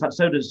 David. In fact,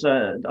 so does,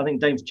 I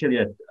think, James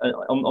Chillier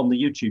on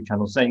the YouTube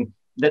channel, saying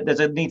that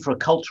there's a need for a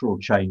cultural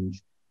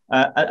change.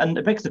 And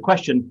it begs the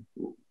question,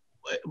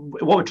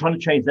 what we're trying to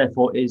change,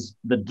 therefore, is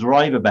the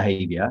driver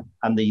behavior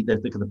and the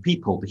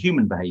people, the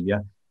human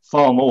behavior,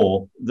 far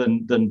more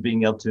than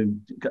being able to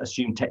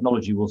assume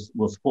technology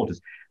will support us.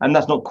 And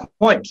that's not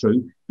quite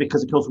true,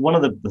 because, of course, one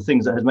of the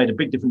things that has made a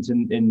big difference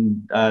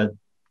in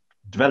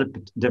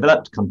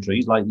developed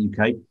countries like the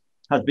UK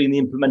has been the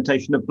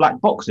implementation of black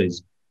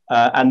boxes,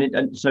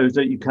 and so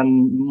that you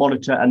can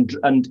monitor and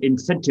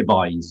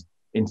incentivize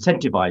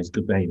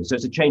good behavior. So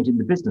it's a change in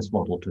the business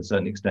model to a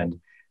certain extent.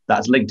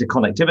 That's linked to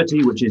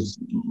connectivity, which is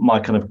my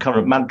kind of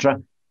current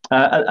mantra.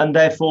 And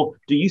therefore,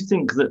 do you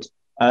think that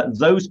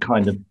those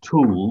kind of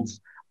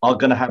tools are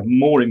going to have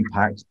more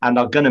impact and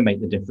are going to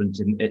make the difference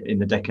in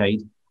the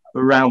decade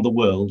around the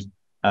world,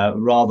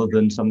 rather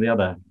than some of the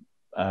other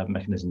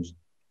mechanisms?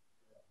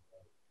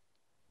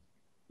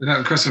 Is that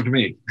a question for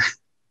me?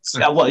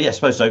 Well, yeah, I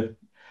suppose so.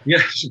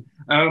 Yes,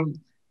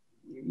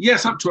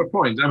 yes, up to a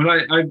point. I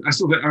mean, I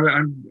still think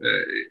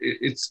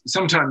it's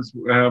sometimes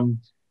the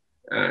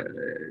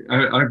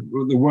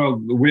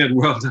weird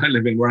world I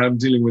live in, where I'm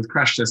dealing with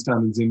crash test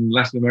standards in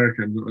Latin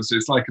America. So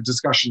it's like a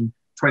discussion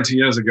 20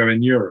 years ago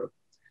in Europe,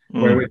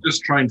 where we're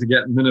just trying to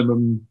get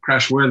minimum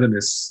crash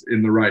worthiness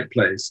in the right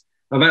place.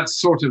 Now that's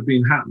sort of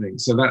been happening,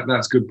 so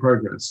that's good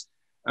progress.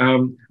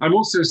 I'm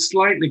also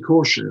slightly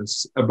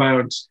cautious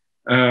about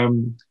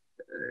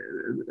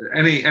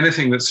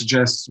anything that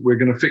suggests we're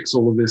going to fix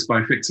all of this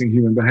by fixing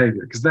human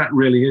behavior, because that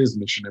really is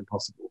mission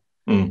impossible.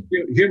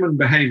 Human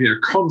behavior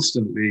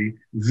constantly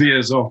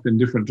veers off in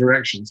different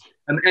directions,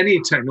 and any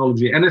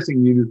technology,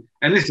 anything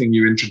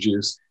you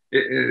introduce,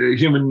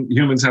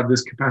 humans have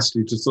this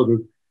capacity to sort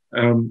of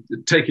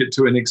take it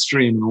to an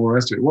extreme and all the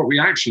rest of it. What we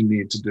actually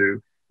need to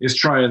do is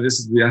try, and this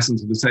is the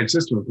essence of the safe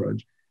system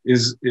approach,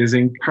 is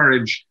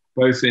encourage,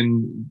 both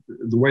in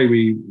the way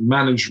we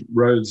manage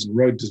roads and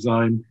road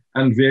design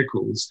and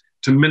vehicles,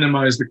 to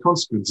minimize the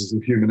consequences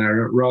of human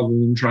error rather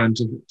than trying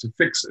to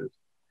fix it.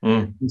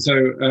 And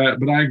so,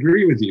 but I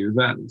agree with you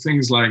that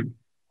things like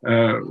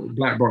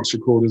black box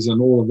recorders and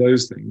all of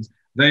those things,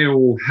 they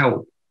all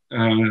help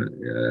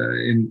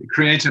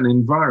create an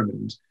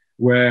environment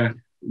where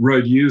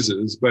road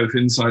users, both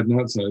inside and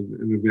outside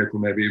the vehicle,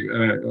 maybe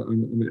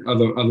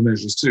other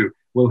measures too,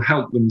 will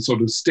help them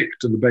sort of stick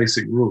to the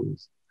basic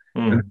rules.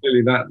 And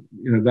clearly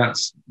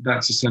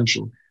that's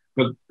essential.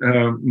 But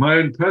my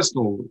own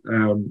personal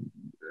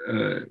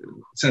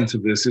sense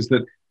of this is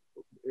that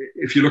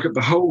if you look at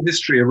the whole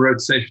history of road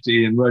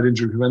safety and road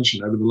injury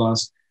prevention over the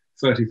last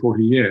 30,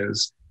 40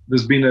 years,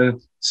 there's been a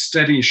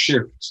steady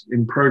shift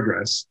in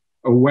progress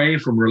away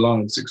from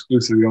reliance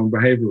exclusively on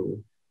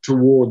behavioral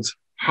towards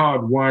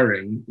hard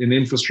wiring in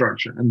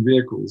infrastructure and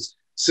vehicles,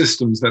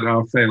 systems that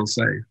are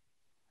fail-safe.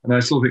 And I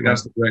still think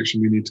that's the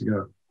direction we need to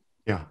go.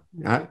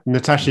 Yeah.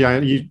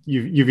 Natasha,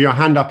 you've your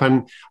hand up,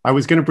 and I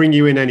was going to bring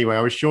you in anyway.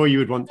 I was sure you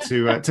would want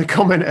to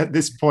comment at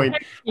this point.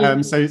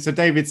 So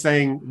David's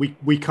saying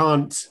we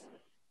can't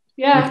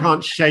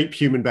shape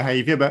human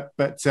behavior,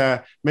 but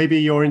maybe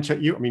you're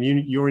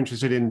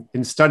interested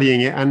in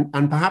studying it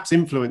and perhaps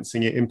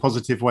influencing it in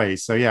positive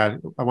ways. So yeah,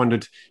 I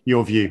wondered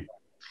your view.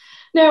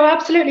 No,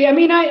 absolutely. I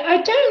mean,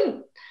 I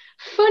don't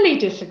fully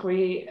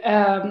disagree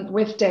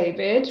with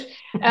David.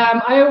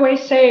 I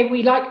always say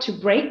we like to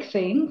break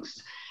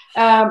things,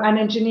 and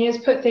engineers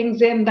put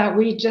things in that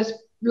we just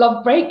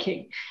love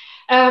breaking.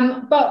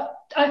 But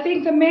I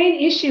think the main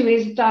issue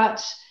is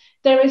that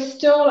there is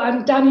still,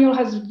 and Daniel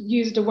has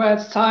used the word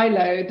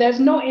silo,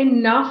 there's not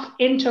enough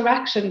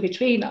interaction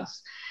between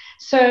us.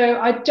 So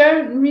I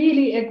don't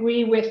really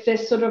agree with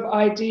this sort of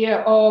idea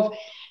of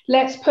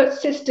let's put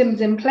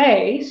systems in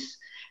place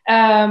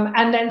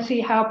and then see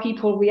how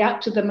people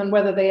react to them and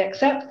whether they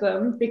accept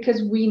them,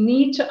 because we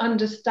need to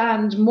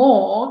understand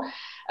more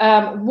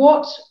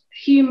what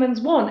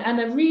humans want. And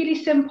a really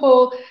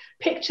simple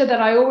picture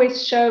that I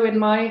always show in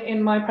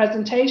my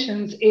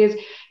presentations is,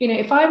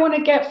 if I want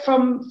to get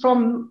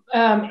from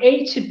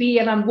A to B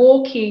and I'm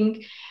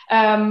walking,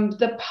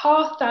 the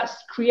path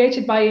that's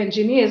created by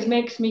engineers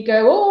makes me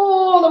go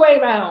all the way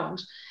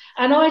around.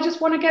 And I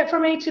just want to get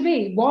from A to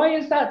B. Why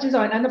is that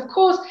designed? And of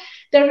course,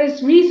 there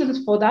is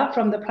reasons for that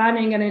from the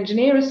planning and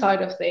engineering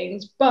side of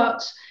things,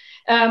 but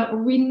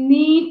we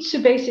need to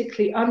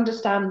basically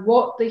understand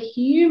what the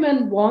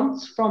human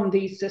wants from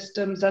these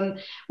systems and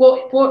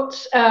what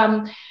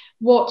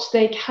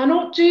they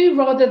cannot do,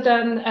 rather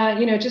than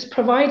just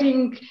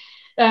providing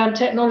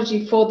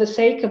technology for the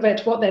sake of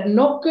it, what they're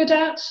not good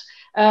at,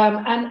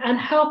 and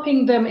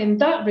helping them in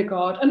that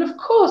regard. And of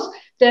course,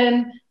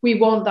 then we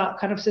want that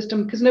kind of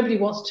system because nobody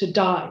wants to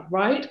die,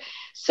 right?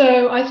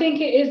 So I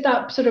think it is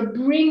that sort of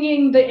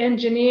bringing the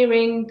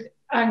engineering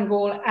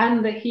angle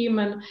and the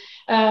human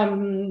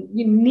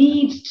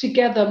needs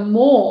together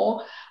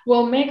more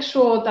will make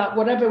sure that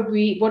whatever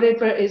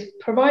is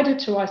provided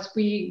to us,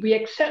 we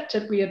accept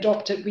it, we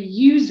adopt it, we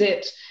use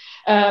it,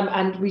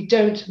 and we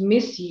don't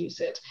misuse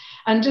it.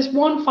 And just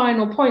one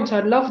final point,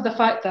 I love the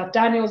fact that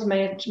Daniel's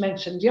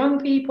mentioned young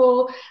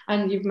people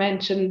and you've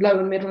mentioned low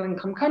and middle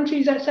income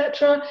countries,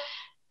 etc.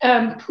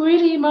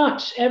 Pretty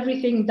much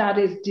everything that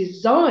is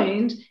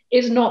designed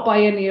is not by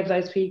any of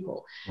those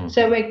people. Mm-hmm.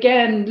 So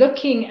again,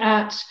 looking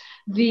at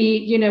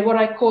the, what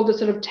I call the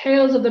sort of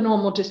tails of the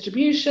normal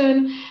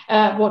distribution,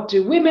 what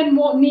do women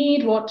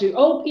need, what do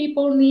old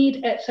people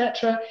need,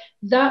 etc.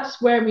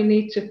 That's where we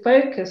need to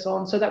focus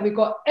on, so that we've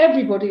got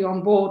everybody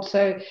on board,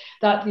 so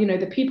that,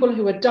 the people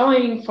who are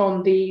dying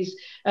from these,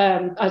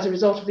 as a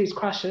result of these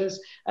crashes,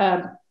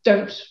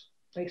 don't,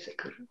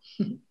 basically.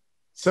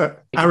 So,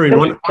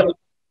 Arun,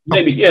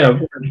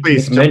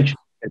 please mention,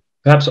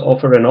 perhaps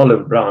offer an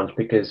olive branch,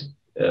 because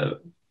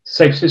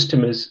safe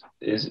system is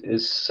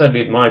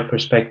certainly, in my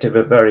perspective,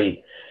 a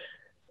very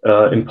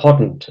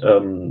important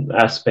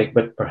aspect,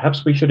 but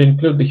perhaps we should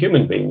include the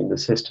human being in the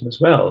system as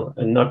well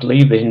and not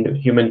leave the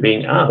human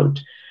being out.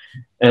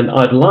 And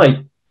I'd like,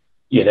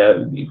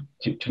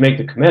 to make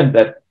the comment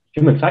that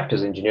human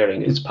factors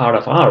engineering is part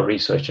of our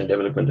research and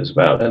development as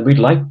well. And we'd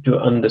like to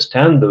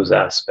understand those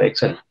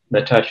aspects, and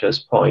Natasha's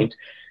point,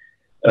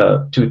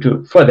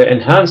 to further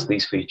enhance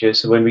these features.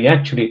 So when we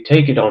actually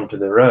take it onto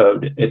the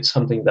road, it's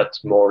something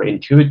that's more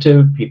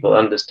intuitive, people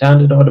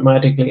understand it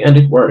automatically, and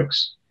it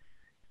works.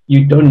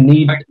 You don't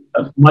need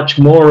much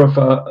more of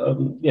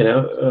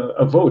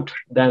a vote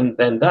than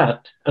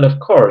that. And of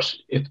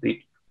course, if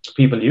the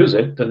people use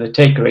it, then the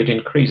take rate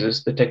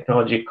increases, the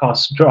technology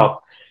costs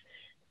drop,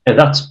 and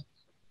that's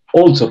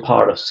also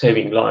part of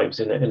saving lives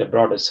in a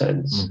broader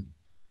sense. Mm.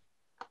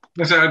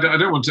 I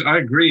don't want to. I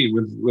agree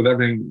with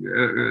everything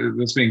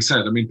that's being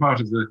said. I mean, part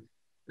of the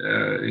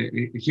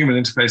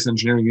human interface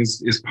engineering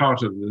is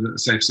part of the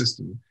safe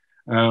system.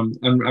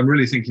 I'm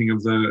really thinking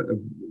of the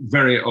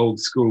very old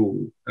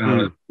school,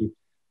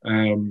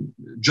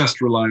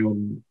 just rely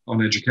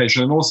on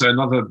education. And also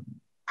another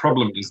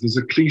problem is there's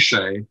a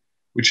cliche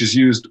which is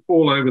used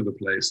all over the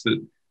place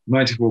that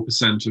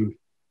 94% of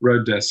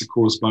road deaths are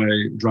caused by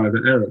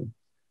driver error.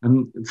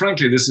 And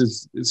frankly,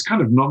 it's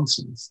kind of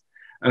nonsense.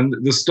 And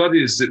the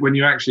studies that, when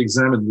you actually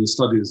examine the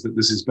studies that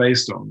this is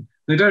based on,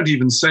 they don't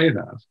even say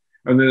that.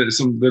 And the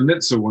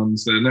NHTSA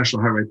ones, the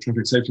National Highway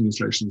Traffic Safety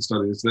Administration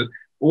studies, that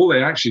all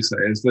they actually say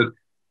is that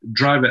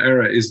driver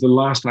error is the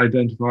last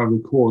identifiable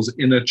cause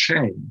in a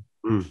chain.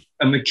 Mm.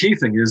 And the key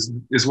thing is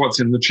what's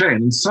in the chain.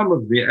 And some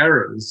of the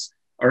errors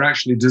are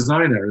actually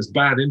design errors,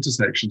 bad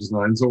intersection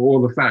designs, or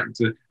the fact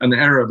that an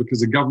error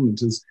because a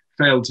government has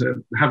failed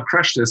to have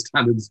crash test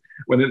standards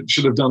when it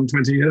should have done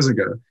 20 years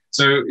ago.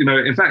 So,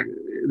 in fact,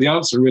 the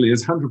answer really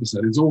is 100%.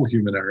 It's all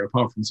human error,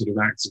 apart from sort of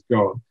acts of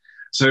God.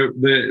 So,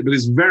 but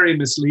it's very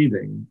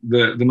misleading,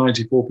 the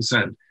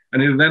 94%.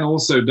 And it then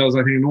also does,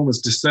 I think, enormous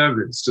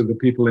disservice to the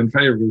people in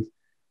favor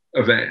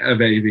of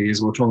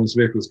AVs or autonomous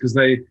vehicles, because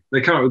they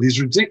come up with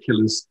these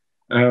ridiculous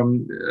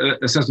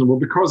assessment. Well,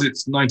 because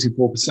it's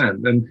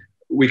 94%, then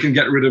we can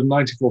get rid of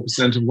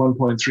 94% of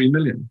 1.3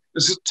 million.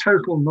 This is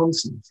total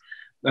nonsense.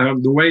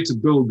 The way to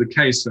build the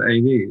case for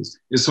AVs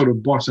is sort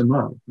of bottom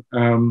up,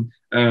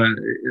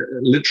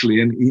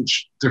 literally in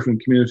each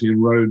different community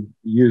and road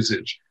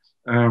usage.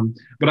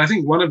 But I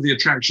think one of the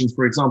attractions,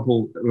 for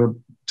example, of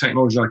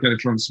technology like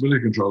electronic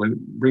stability control, and it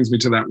brings me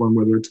to that one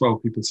where there are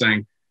 12 people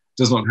saying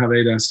does not have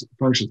ADAS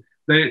functions.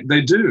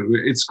 They do.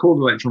 It's called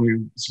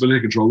electronic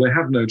stability control. They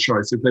have no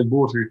choice. If they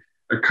bought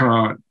a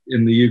car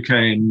in the UK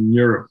and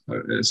Europe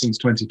since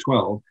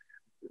 2012,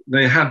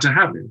 they had to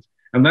have it.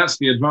 And that's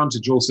the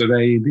advantage also of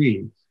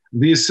AEB.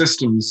 These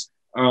systems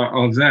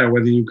are there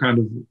whether you kind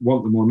of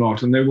want them or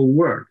not, and they will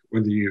work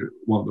whether you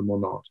want them or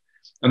not.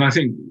 And I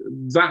think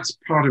that's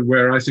part of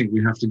where I think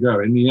we have to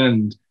go. In the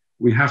end,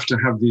 we have to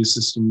have these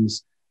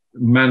systems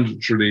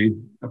mandatorily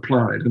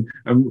applied.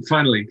 And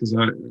finally, because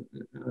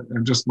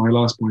just my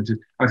last point is,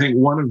 I think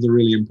one of the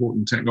really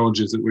important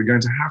technologies that we're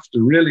going to have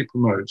to really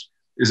promote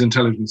is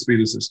intelligent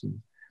speeder systems.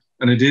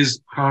 And it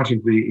is part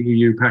of the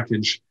EU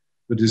package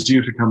that is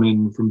due to come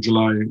in from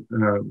July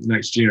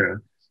next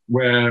year,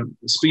 where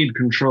speed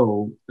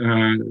control,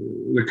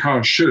 the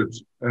car should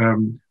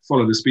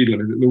follow the speed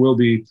limit. There will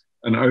be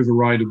an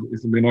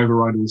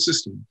overridable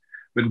system.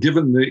 But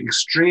given the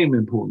extreme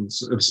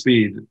importance of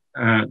speed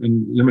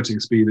and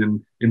limiting speed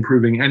in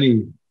improving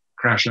any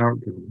crash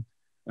outcome,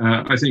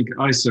 I think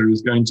ISA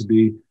is going to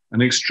be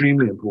an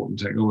extremely important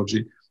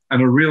technology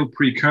and a real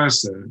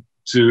precursor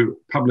to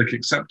public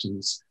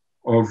acceptance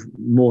of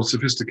more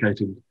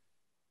sophisticated.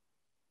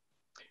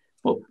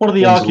 Well, what are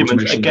the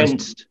arguments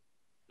against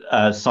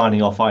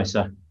signing off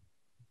ISA?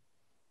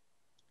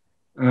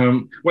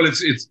 Well,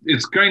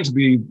 it's going to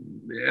be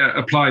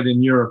applied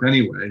in Europe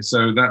anyway,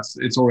 so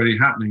it's already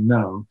happening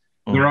now.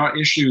 There are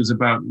issues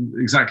about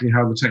exactly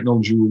how the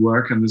technology will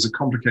work, and there's a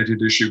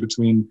complicated issue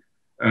between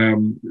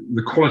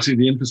the quality of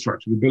the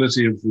infrastructure, the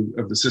ability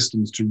of the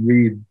systems to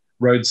read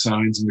road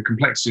signs, and the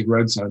complexity of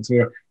road signs. So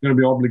there are going to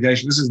be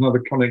obligations. This is another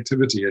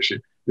connectivity issue.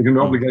 There are going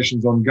to be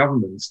obligations on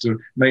governments to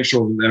make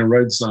sure that their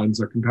road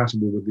signs are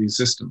compatible with these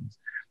systems.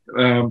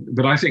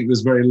 But I think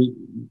there's very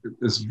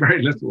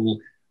little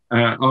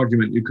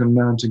argument you can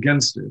mount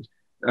against it.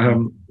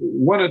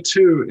 One or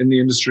two in the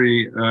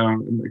industry,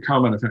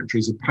 car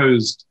manufacturers,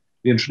 opposed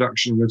the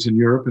introduction of it in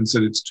Europe and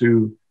said it's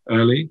too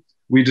early.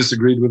 We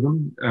disagreed with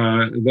them.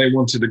 They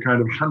wanted a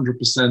kind of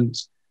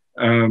 100%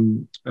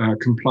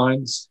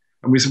 compliance.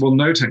 And we said, well,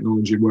 no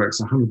technology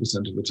works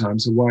 100% of the time,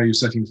 so why are you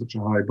setting such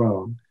a high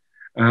bar?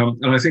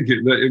 And I think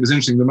it was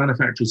interesting, the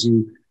manufacturers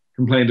who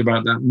complained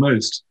about that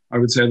most, I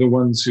would say, are the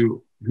ones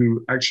who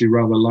actually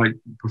rather like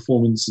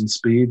performance and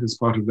speed as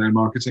part of their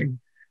marketing.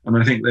 And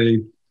I think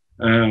they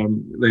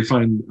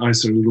find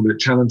ISA a little bit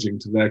challenging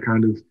to their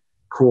kind of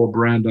core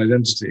brand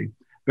identity.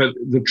 But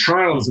the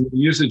trials and the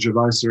usage of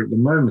ISA at the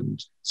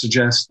moment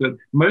suggest that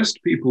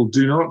most people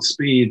do not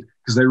speed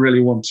because they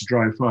really want to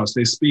drive fast.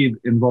 They speed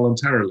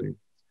involuntarily.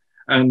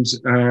 And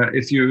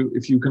if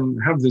you can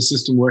have this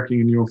system working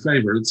in your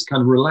favor, it's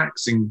kind of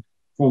relaxing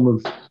form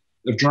of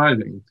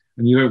driving,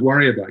 and you don't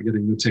worry about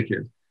getting the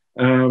ticket.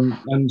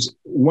 And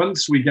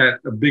once we get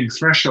a big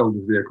threshold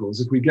of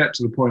vehicles, if we get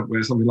to the point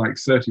where something like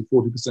 30,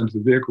 40% of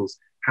the vehicles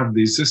have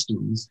these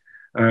systems,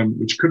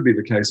 which could be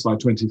the case by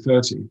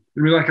 2030,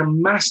 it'll be like a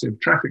massive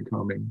traffic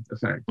calming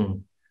effect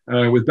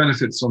with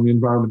benefits on the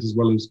environment as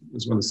well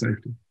as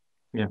safety.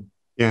 Yeah.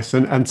 Yes,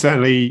 and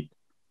certainly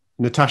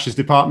Natasha's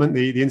department,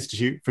 the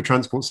Institute for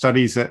Transport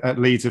Studies at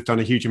Leeds, have done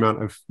a huge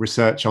amount of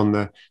research on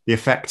the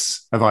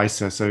effects of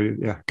ISA. So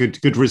yeah,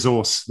 good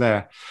resource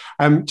there.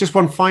 Just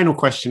one final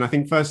question, I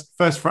think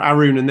first for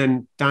Arun and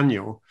then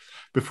Daniel,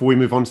 before we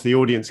move on to the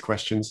audience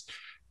questions.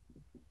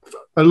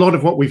 A lot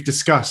of what we've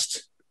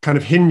discussed kind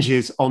of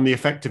hinges on the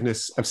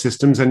effectiveness of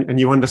systems, and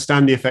you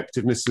understand the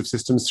effectiveness of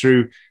systems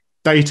through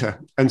data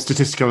and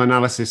statistical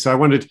analysis. So I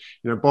wondered,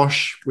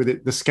 Bosch,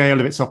 with the scale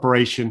of its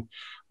operation,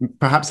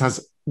 perhaps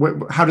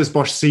how does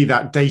Bosch see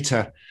that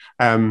data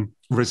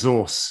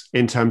resource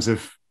in terms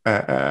of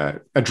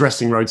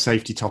addressing road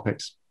safety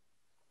topics?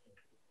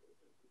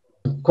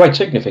 Quite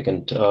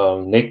significant,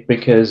 Nick,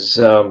 because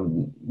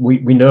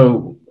we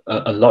know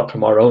a lot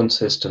from our own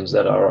systems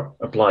that are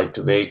applied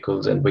to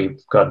vehicles, and we've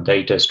got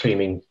data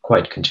streaming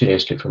quite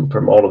continuously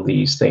from all of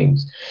these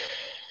things.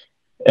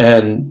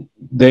 And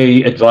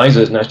they advise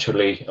us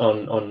naturally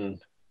on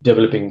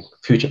developing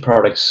future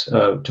products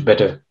to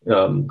better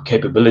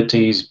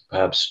capabilities,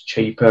 perhaps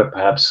cheaper,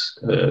 perhaps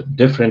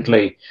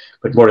differently.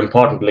 But more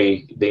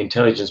importantly, the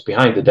intelligence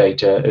behind the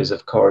data is,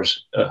 of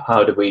course,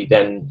 how do we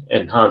then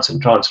enhance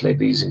and translate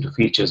these into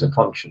features and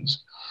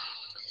functions?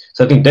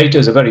 So I think data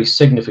is a very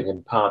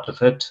significant part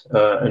of it.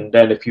 And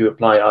then if you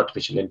apply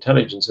artificial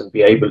intelligence and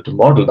be able to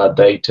model that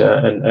data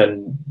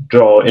and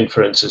draw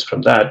inferences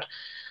from that,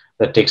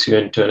 that takes you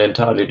into an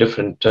entirely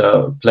different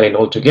plane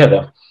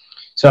altogether.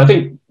 So I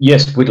think,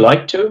 yes, we'd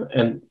like to.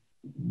 And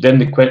then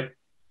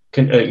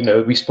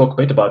we spoke a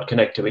bit about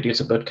connectivity. It's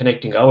about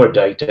connecting our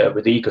data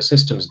with the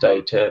ecosystem's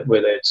data,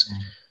 whether it's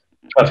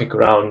traffic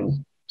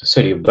around the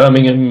city of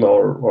Birmingham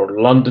or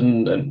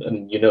London,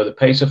 and the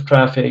pace of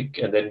traffic,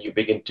 and then you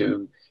begin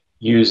to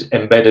use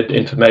embedded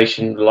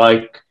information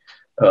like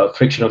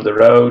friction on the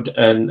road,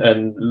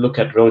 and look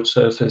at road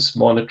surface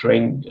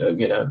monitoring,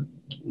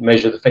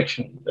 measure the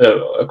friction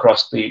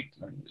across the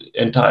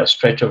entire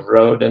stretch of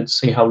road, and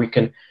see how we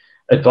can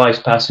advise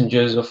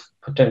passengers of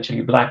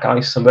potentially black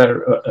ice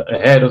somewhere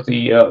ahead of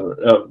the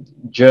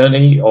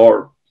journey,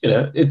 or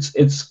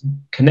it's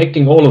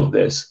connecting all of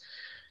this.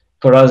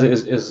 For us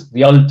is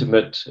the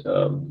ultimate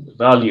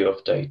value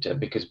of data,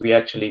 because we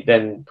actually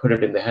then put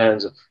it in the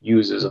hands of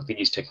users of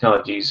these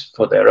technologies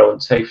for their own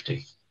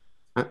safety.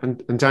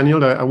 And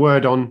Daniel, a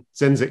word on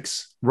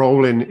Zenzic's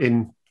role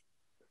in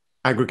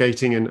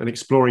aggregating and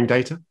exploring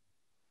data?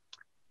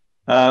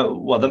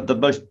 Well, the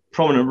most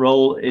prominent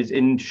role is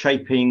in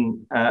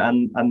shaping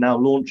and now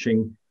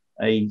launching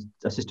a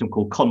system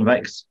called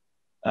Convex.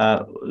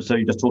 So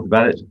you just talked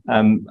about it.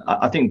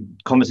 I think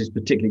Convex is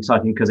particularly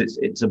exciting because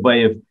it's a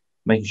way of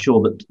making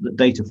sure that the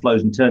data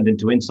flows and turned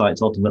into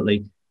insights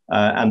ultimately,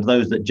 and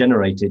those that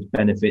generate it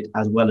benefit,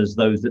 as well as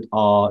those that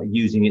are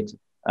using it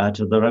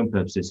to their own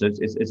purposes. So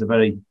it's a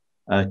very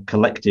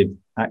collective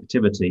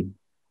activity.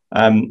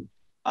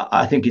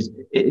 I think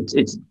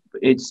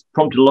it's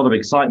prompted a lot of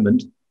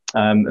excitement,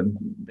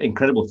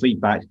 incredible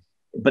feedback,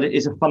 but it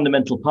is a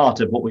fundamental part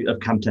of of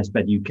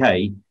CamTestBed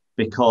UK,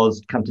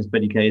 because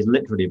CamTestBed UK is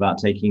literally about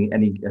taking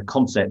any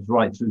concept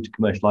right through to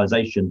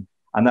commercialization,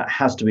 and that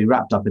has to be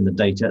wrapped up in the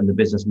data and the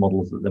business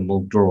models that then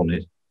will draw on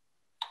it.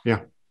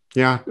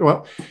 Yeah.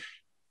 Well,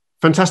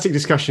 fantastic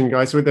discussion,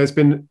 guys. There's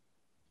been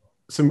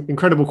some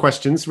incredible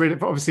questions. Really,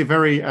 obviously, a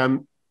very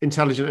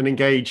intelligent and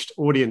engaged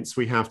audience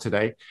we have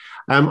today.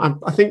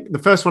 I think the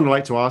first one I'd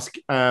like to ask,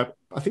 I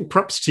think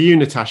props to you,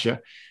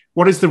 Natasha.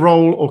 What is the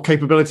role or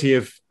capability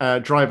of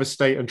driver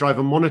state and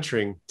driver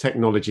monitoring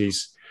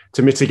technologies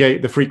to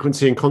mitigate the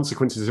frequency and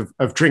consequences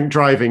of drink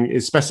driving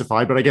is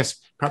specified, but I guess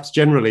perhaps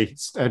generally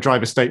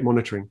driver state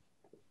monitoring?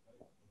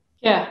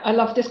 Yeah, I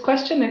love this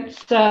question.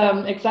 It's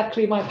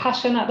exactly my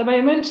passion at the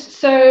moment.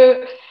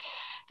 So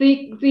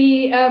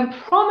the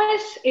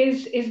promise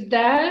is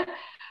there,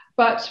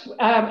 but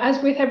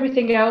as with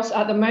everything else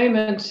at the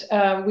moment,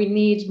 we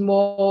need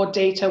more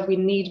data, we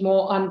need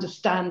more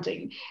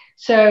understanding.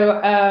 So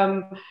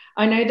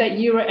I know that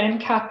Euro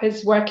NCAP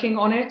is working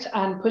on it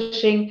and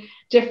pushing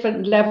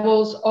different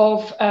levels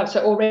of,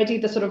 so already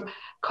the sort of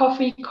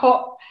coffee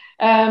cop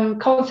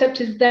concept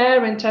is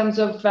there in terms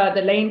of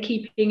the lane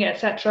keeping,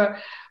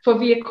 etc., for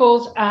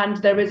vehicles, and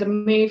there is a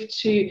move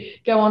to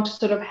go on to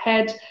sort of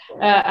head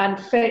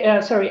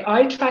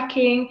eye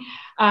tracking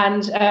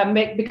and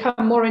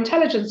become more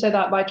intelligent, so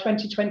that by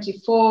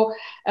 2024,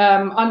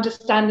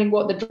 understanding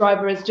what the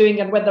driver is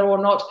doing and whether or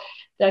not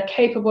they're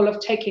capable of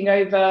taking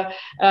over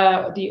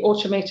the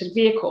automated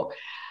vehicle.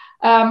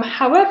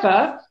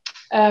 However,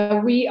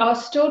 we are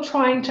still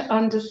trying to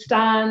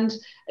understand,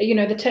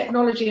 the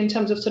technology in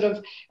terms of sort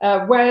of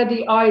where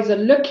the eyes are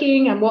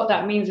looking and what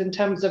that means in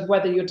terms of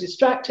whether you're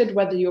distracted,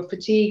 whether you're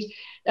fatigued.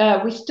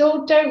 We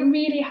still don't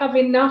really have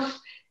enough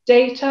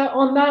data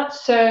on that.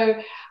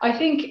 So I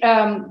think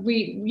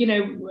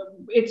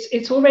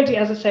it's already,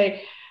 as I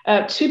say,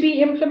 to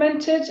be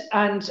implemented,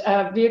 and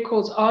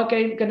vehicles are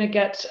going to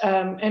get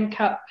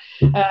NCAP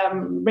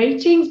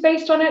ratings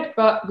based on it,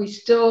 but we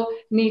still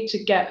need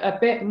to get a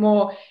bit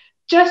more,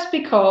 just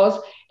because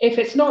if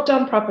it's not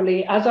done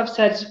properly, as I've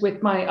said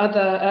with my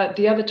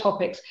the other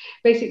topics,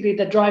 basically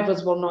the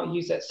drivers will not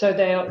use it. So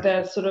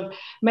there's sort of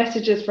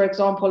messages, for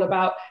example,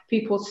 about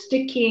people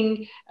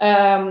sticking,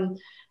 sort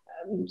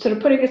of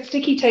putting a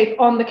sticky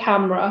tape on the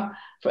camera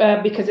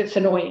because it's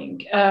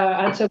annoying.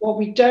 And so what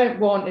we don't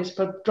want is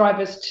for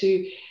drivers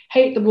to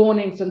hate the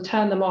warnings and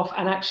turn them off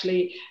and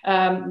actually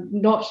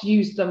not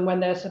use them when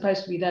they're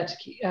supposed to be there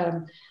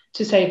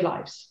to save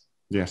lives.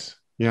 Yes.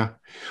 Yeah.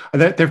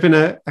 There have been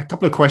a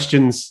couple of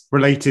questions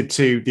related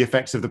to the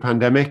effects of the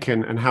pandemic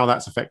and how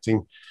that's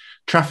affecting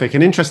traffic.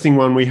 An interesting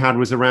one we had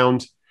was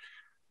around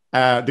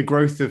the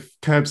growth of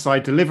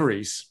curbside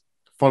deliveries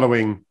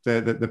following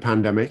the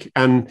pandemic,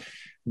 and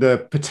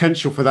the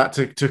potential for that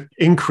to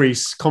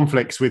increase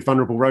conflicts with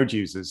vulnerable road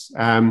users.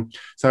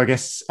 So I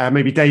guess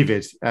maybe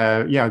David,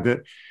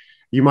 that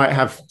you might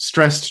have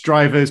stressed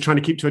drivers trying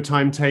to keep to a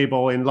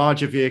timetable in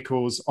larger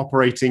vehicles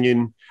operating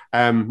in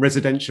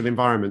residential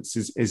environments.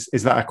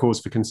 Is that a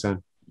cause for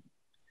concern?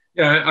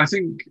 Yeah, I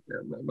think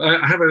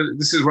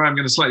this is where I'm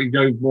going to slightly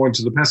go more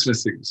into the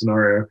pessimistic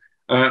scenario.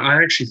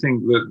 I actually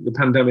think that the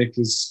pandemic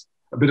is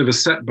a bit of a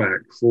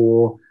setback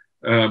for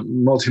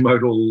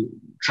multimodal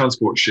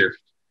transport shift.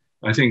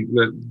 I think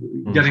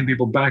that getting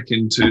people back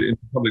into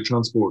public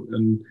transport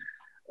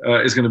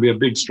is going to be a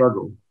big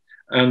struggle.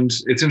 And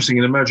it's interesting,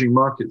 in emerging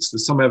markets,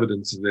 there's some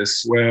evidence of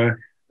this, where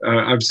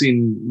I've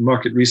seen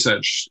market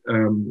research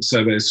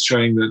surveys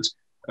showing that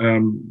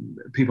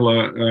people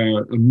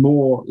are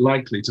more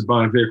likely to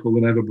buy a vehicle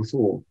than ever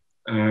before.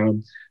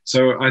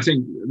 So I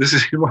think this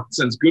is, in one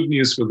sense, good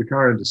news for the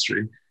car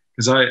industry,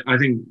 because I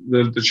think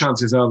the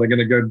chances are they're going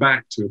to go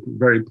back to a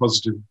very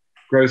positive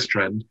growth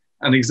trend.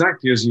 And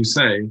exactly as you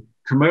say,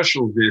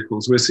 commercial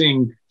vehicles, we're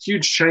seeing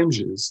huge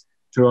changes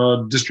to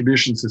our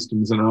distribution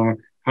systems and our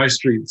high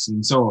streets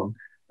and so on,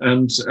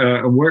 and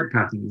work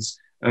patterns.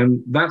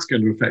 And that's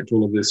going to affect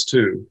all of this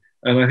too.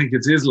 And I think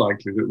it is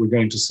likely that we're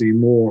going to see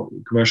more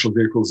commercial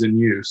vehicles in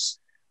use,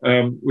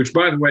 which,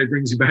 by the way,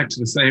 brings you back to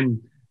the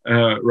same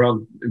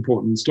rather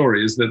important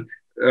story, is that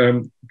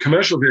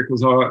commercial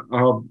vehicles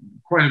are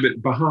quite a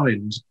bit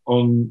behind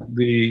on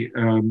the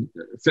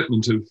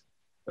fitment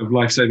of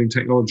life-saving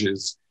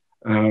technologies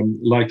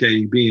like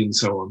AEB and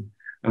so on.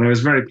 And I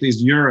was very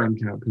pleased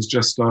EuroNCAP has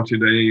just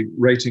started a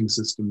rating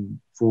system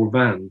for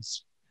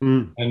vans.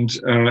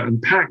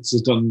 And PACS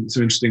has done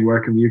some interesting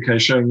work in the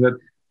UK showing that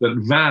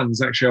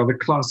vans actually are the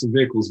class of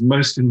vehicles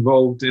most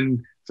involved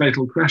in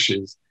fatal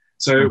crashes.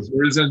 So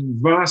there is a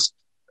vast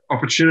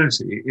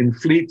opportunity in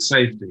fleet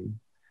safety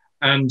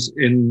and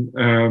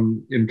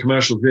in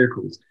commercial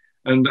vehicles.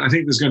 And I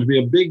think there's going to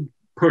be a big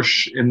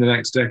push in the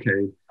next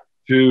decade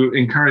to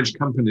encourage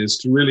companies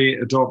to really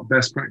adopt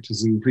best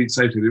practices in fleet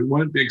safety. It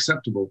won't be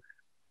acceptable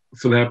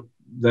for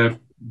their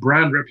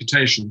brand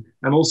reputation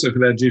and also for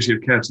their duty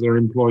of care to their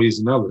employees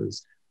and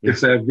others if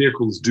their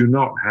vehicles do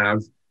not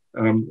have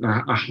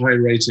a high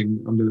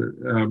rating under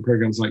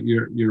programs like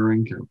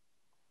EuroNCAP.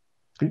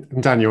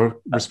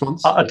 Daniel,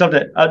 response? I'd love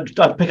it.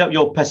 I'd pick up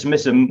your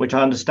pessimism, which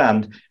I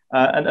understand,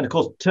 and of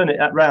course turn it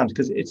around,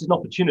 because it's an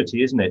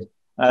opportunity, isn't it?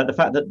 The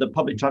fact that the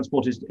public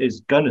transport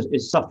is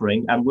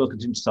suffering and will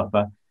continue to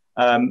suffer.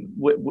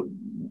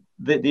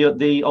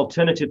 The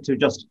alternative to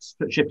just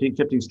shifting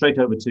straight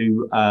over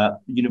to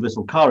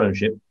universal car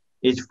ownership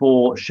is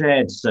for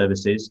shared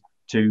services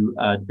to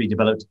be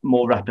developed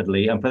more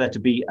rapidly, and for there to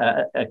be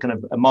a kind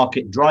of a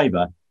market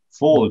driver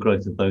for the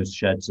growth of those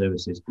shared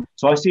services.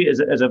 So I see it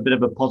as a bit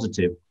of a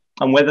positive,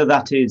 and whether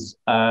that is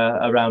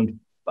around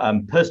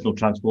personal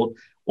transport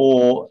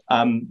or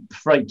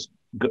freight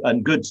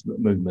and goods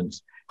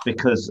movements,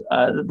 because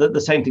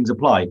the same things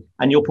apply.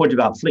 And your point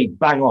about fleet,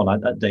 bang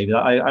on, David,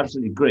 I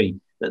absolutely agree.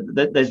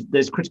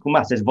 There's critical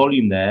mass, there's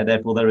volume there,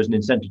 therefore there is an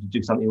incentive to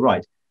do something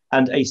right.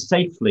 And a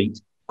safe fleet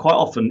quite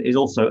often is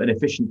also an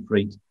efficient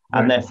fleet,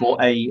 and therefore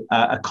a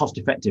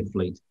cost-effective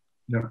fleet.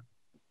 Yeah.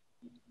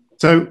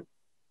 So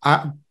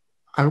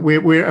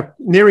we're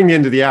nearing the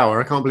end of the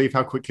hour. I can't believe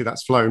how quickly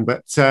that's flown,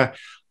 but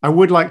I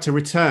would like to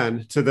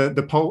return to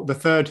the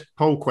third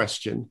poll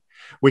question,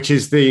 which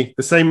is the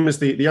same as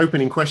the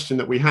opening question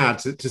that we had,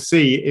 to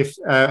see if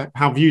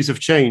how views have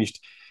changed.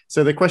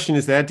 So the question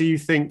is there: do you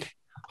think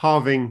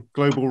halving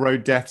global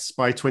road deaths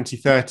by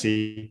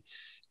 2030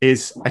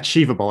 is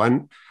achievable?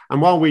 And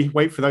while we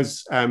wait for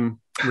those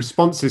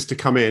responses to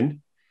come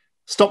in,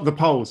 stop the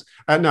polls.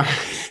 No,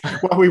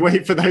 while we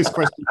wait for those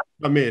questions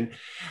to come in,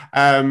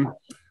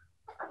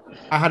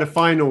 I had a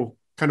final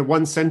kind of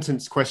one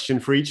sentence question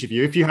for each of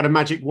you. If you had a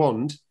magic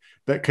wand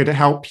that could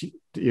help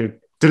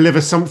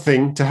deliver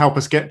something to help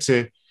us get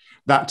to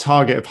that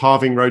target of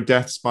halving road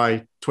deaths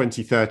by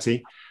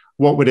 2030,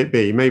 what would it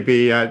be?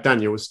 Maybe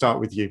Daniel, we'll start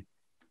with you.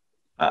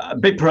 A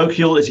bit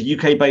parochial, it's a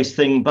UK-based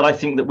thing, but I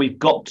think that we've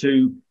got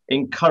to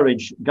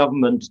encourage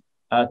government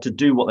to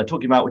do what they're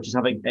talking about, which is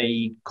having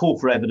a call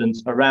for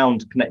evidence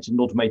around connected and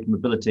automated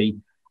mobility,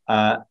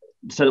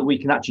 so that we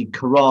can actually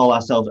corral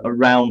ourselves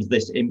around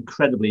this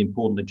incredibly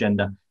important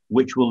agenda,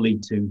 which will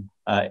lead to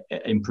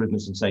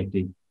improvements in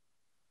safety.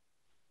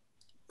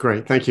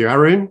 Great, thank you.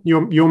 Arun,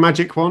 your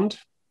magic wand?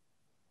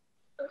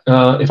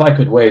 If I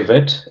could wave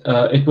it,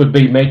 it would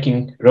be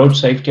making road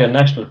safety a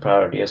national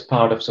priority as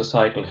part of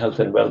societal health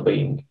and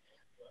well-being.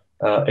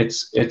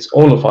 It's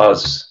all of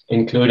us,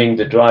 including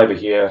the driver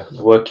here,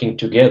 working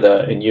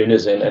together in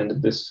unison, and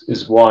this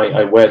is why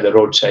I wear the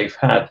RoadSafe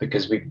hat,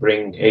 because we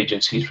bring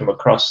agencies from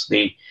across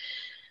the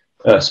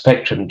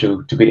spectrum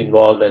to be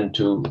involved and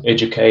to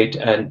educate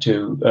and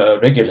to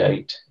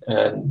regulate.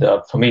 And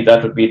for me,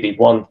 that would be the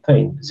one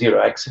thing.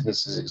 Zero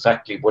accidents is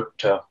exactly what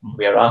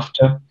we are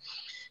after.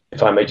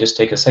 If I may just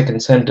take a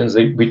second sentence,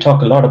 we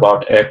talk a lot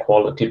about air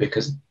quality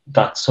because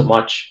that's so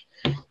much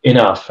in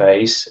our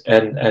face,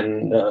 and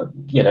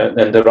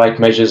the right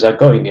measures are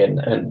going in.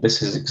 And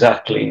this is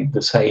exactly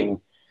the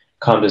same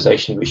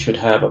conversation we should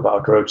have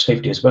about road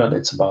safety as well.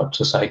 It's about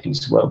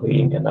society's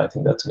well-being, and I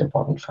think that's an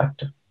important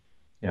factor.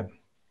 Yeah.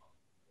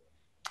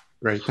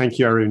 Great, thank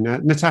you, Arun.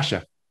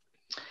 Natasha.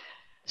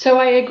 So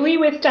I agree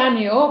with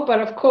Daniel, but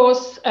of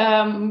course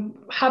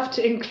have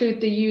to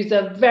include the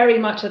user very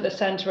much at the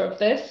center of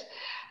this.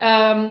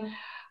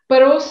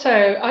 But also,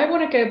 I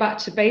want to go back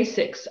to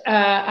basics,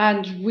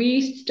 and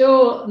we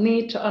still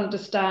need to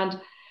understand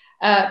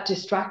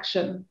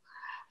distraction.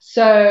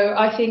 So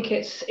I think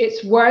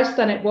it's worse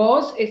than it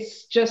was.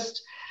 It's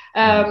just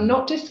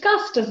not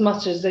discussed as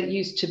much as it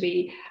used to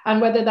be,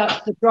 and whether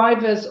that's the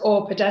drivers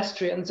or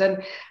pedestrians.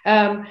 And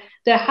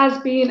there has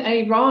been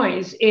a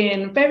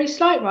very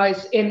slight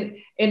rise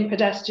in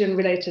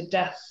pedestrian-related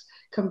deaths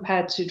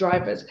compared to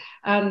drivers.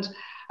 And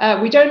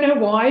we don't know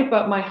why,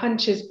 but my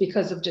hunch is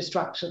because of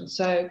distraction.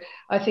 So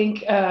I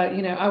think,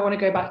 I want to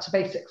go back to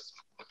basics.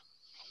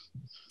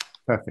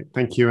 Perfect.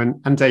 Thank you.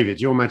 And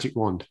David, your magic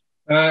wand.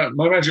 My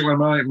magic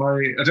wand,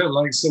 I don't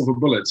like silver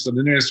bullets, but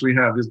the nearest we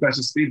have is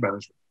better speed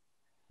management.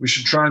 We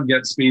should try and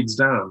get speeds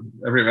down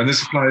everywhere. And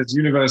this applies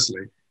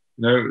universally.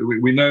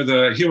 We know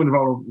the human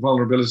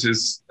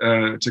vulnerabilities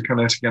to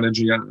kinetic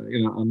energy,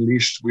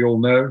 unleashed, we all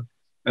know.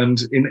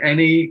 And in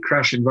any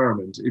crash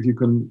environment, if you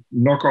can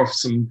knock off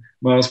some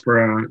miles per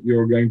hour,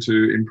 you're going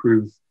to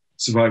improve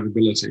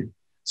survivability.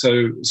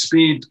 So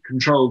speed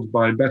controlled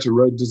by better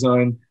road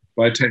design,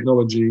 by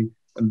technology,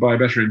 and by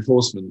better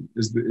enforcement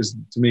is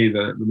to me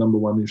the number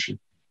one issue.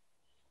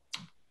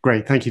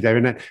 Great, thank you,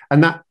 David.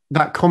 And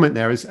that comment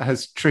there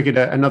has triggered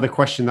another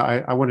question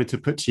that I wanted to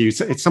put to you.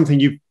 So it's something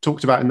you've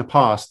talked about in the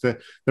past, the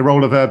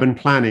role of urban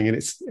planning, and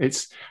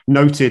it's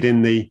noted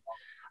in the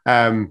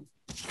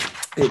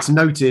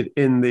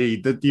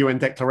UN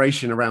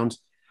Declaration around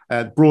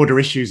broader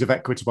issues of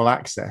equitable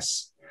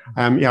access.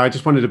 I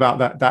just wondered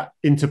about that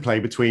interplay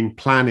between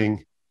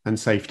planning and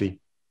safety,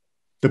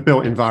 the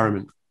built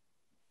environment.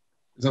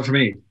 Is that for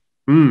me?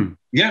 Mm.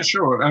 Yeah,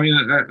 sure. I mean,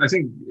 I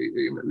think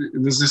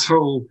there's this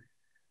whole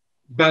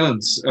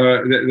balance.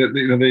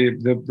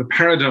 The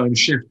paradigm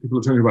shift people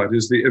are talking about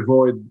is the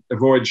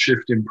avoid,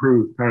 shift,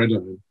 improve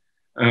paradigm,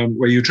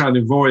 where you try and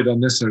avoid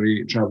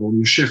unnecessary travel.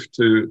 You shift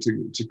to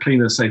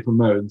cleaner, safer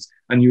modes,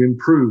 and you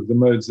improve the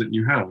modes that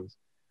you have.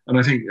 And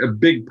I think a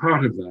big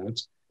part of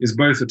that is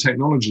both a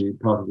technology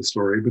part of the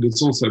story, but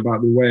it's also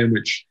about the way in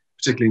which,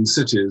 particularly in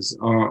cities,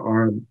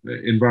 our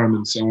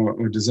environments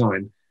are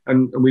designed.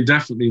 And we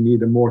definitely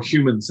need a more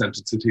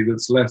human-centered city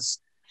that's less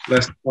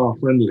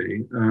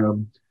car-friendly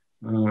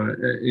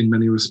in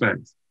many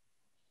respects.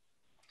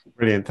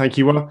 Brilliant, thank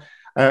you. Well,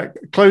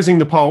 closing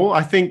the poll,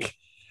 I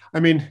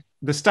mean,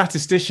 the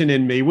statistician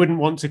in me wouldn't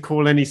want to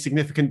call any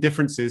significant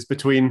differences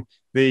between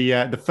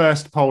the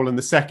first poll and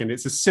the second.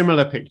 It's a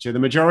similar picture. The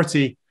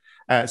majority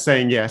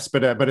saying yes,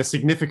 but a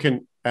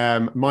significant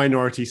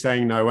minority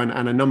saying no,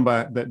 and a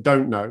number that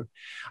don't know.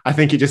 I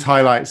think it just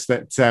highlights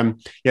that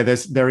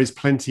there is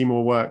plenty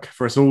more work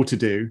for us all to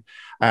do.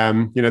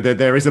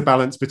 There is a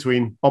balance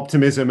between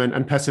optimism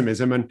and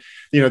pessimism, and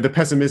the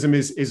pessimism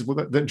is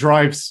that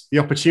drives the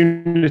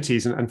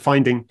opportunities and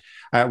finding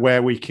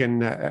where we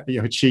can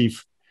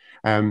achieve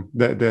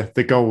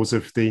the goals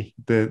of the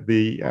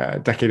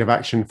decade of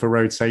action for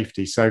road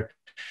safety. So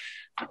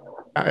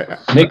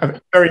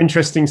a very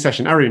interesting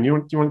session. Arun,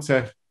 you want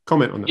to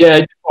comment on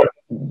that?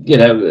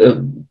 Yeah,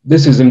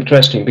 this is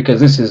interesting because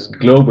this is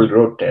global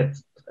road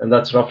deaths, and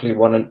that's roughly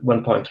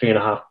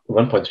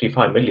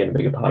 1.35 million,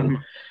 beg your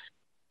pardon,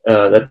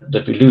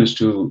 that we lose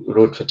to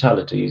road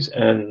fatalities.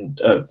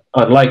 And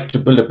I'd like to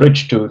build a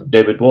bridge to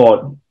David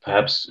Ward,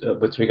 perhaps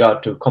with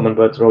regard to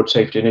Commonwealth Road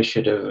Safety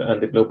Initiative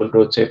and the Global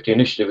Road Safety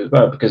Initiative as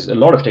well, because a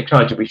lot of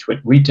technology which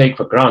we take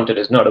for granted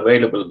is not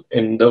available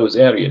in those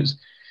areas.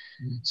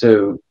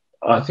 So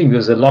I think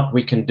there's a lot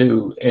we can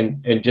do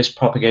in just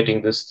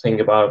propagating this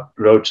thing about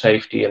road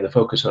safety and the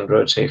focus on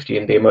road safety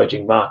in the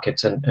emerging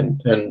markets and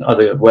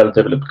other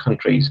well-developed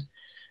countries.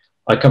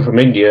 I come from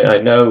India. I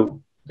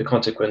know the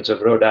consequence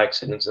of road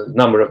accidents, a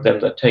number of them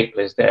that take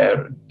place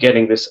there.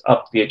 Getting this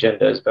up the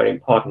agenda is very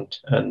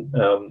important, and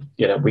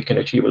we can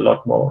achieve a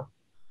lot more.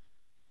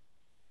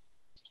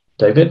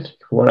 David,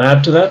 you want to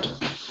add to that?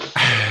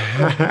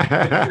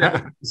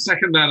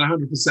 Second that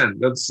 100%.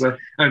 That's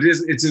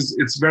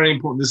it's very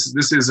important.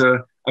 This is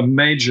a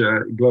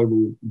major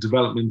global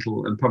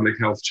developmental and public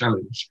health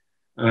challenge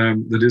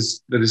that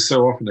is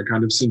so often a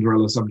kind of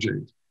Cinderella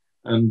subject,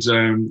 and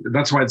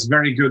that's why it's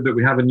very good that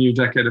we have a new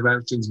decade of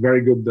action. It's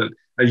very good that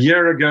a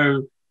year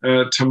ago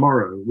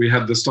tomorrow we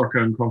had the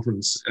Stockholm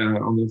conference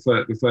on the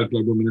third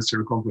global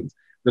ministerial conference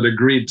that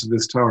agreed to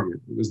this target.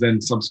 It was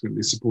then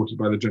subsequently supported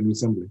by the General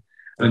Assembly.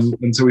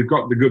 And so we've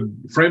got the good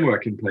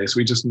framework in place.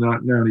 We just now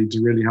need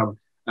to really have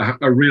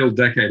a real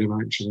decade of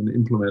action and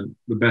implement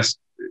the best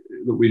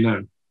that we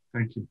know.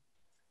 Thank you.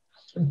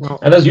 Well,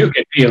 and as UK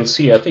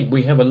PLC, I think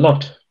we have a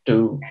lot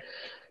to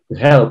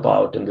help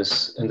out in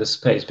this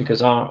space,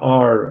 because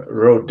our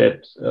road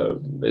debt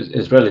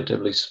is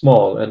relatively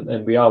small,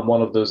 and we are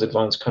one of those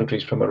advanced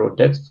countries from a road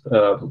debt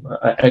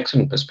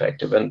accident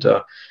perspective. And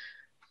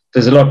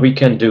there's a lot we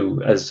can do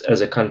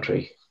as a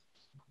country.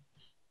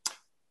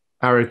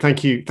 Arun,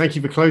 thank you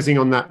for closing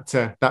on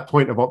that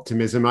point of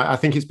optimism. I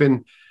think it's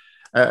been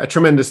a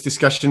tremendous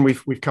discussion.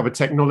 We've covered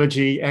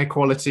technology, air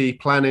quality,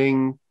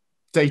 planning,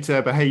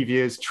 data,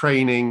 behaviours,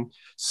 training,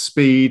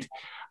 speed.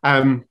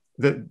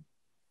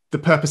 The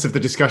purpose of the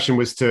discussion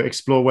was to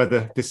explore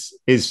whether this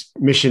is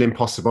mission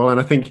impossible, and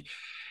I think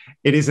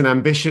it is an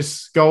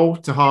ambitious goal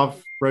to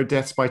halve road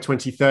deaths by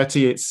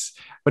 2030.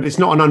 But it's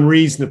not an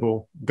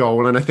unreasonable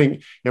goal, and I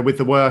think with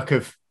the work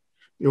of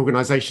the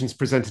organizations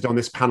presented on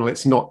this panel,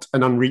 it's not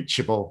an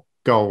unreachable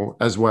goal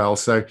as well.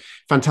 So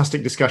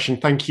fantastic discussion.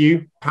 Thank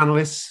you,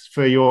 panelists,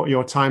 for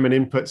your time and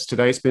inputs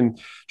today. It's been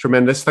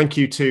tremendous. Thank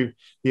you to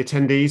the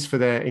attendees for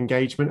their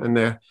engagement and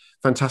their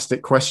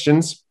fantastic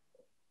questions.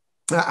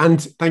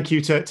 And thank you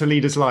to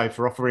Leaders Live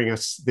for offering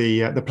us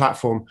the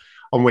platform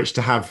on which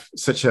to have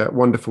such a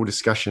wonderful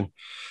discussion.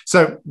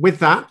 So with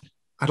that,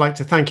 I'd like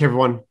to thank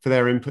everyone for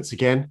their inputs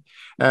again.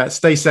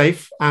 Stay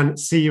safe and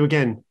see you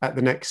again at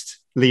the next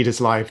Leaders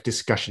Live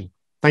discussion.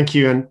 Thank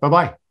you and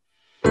bye-bye.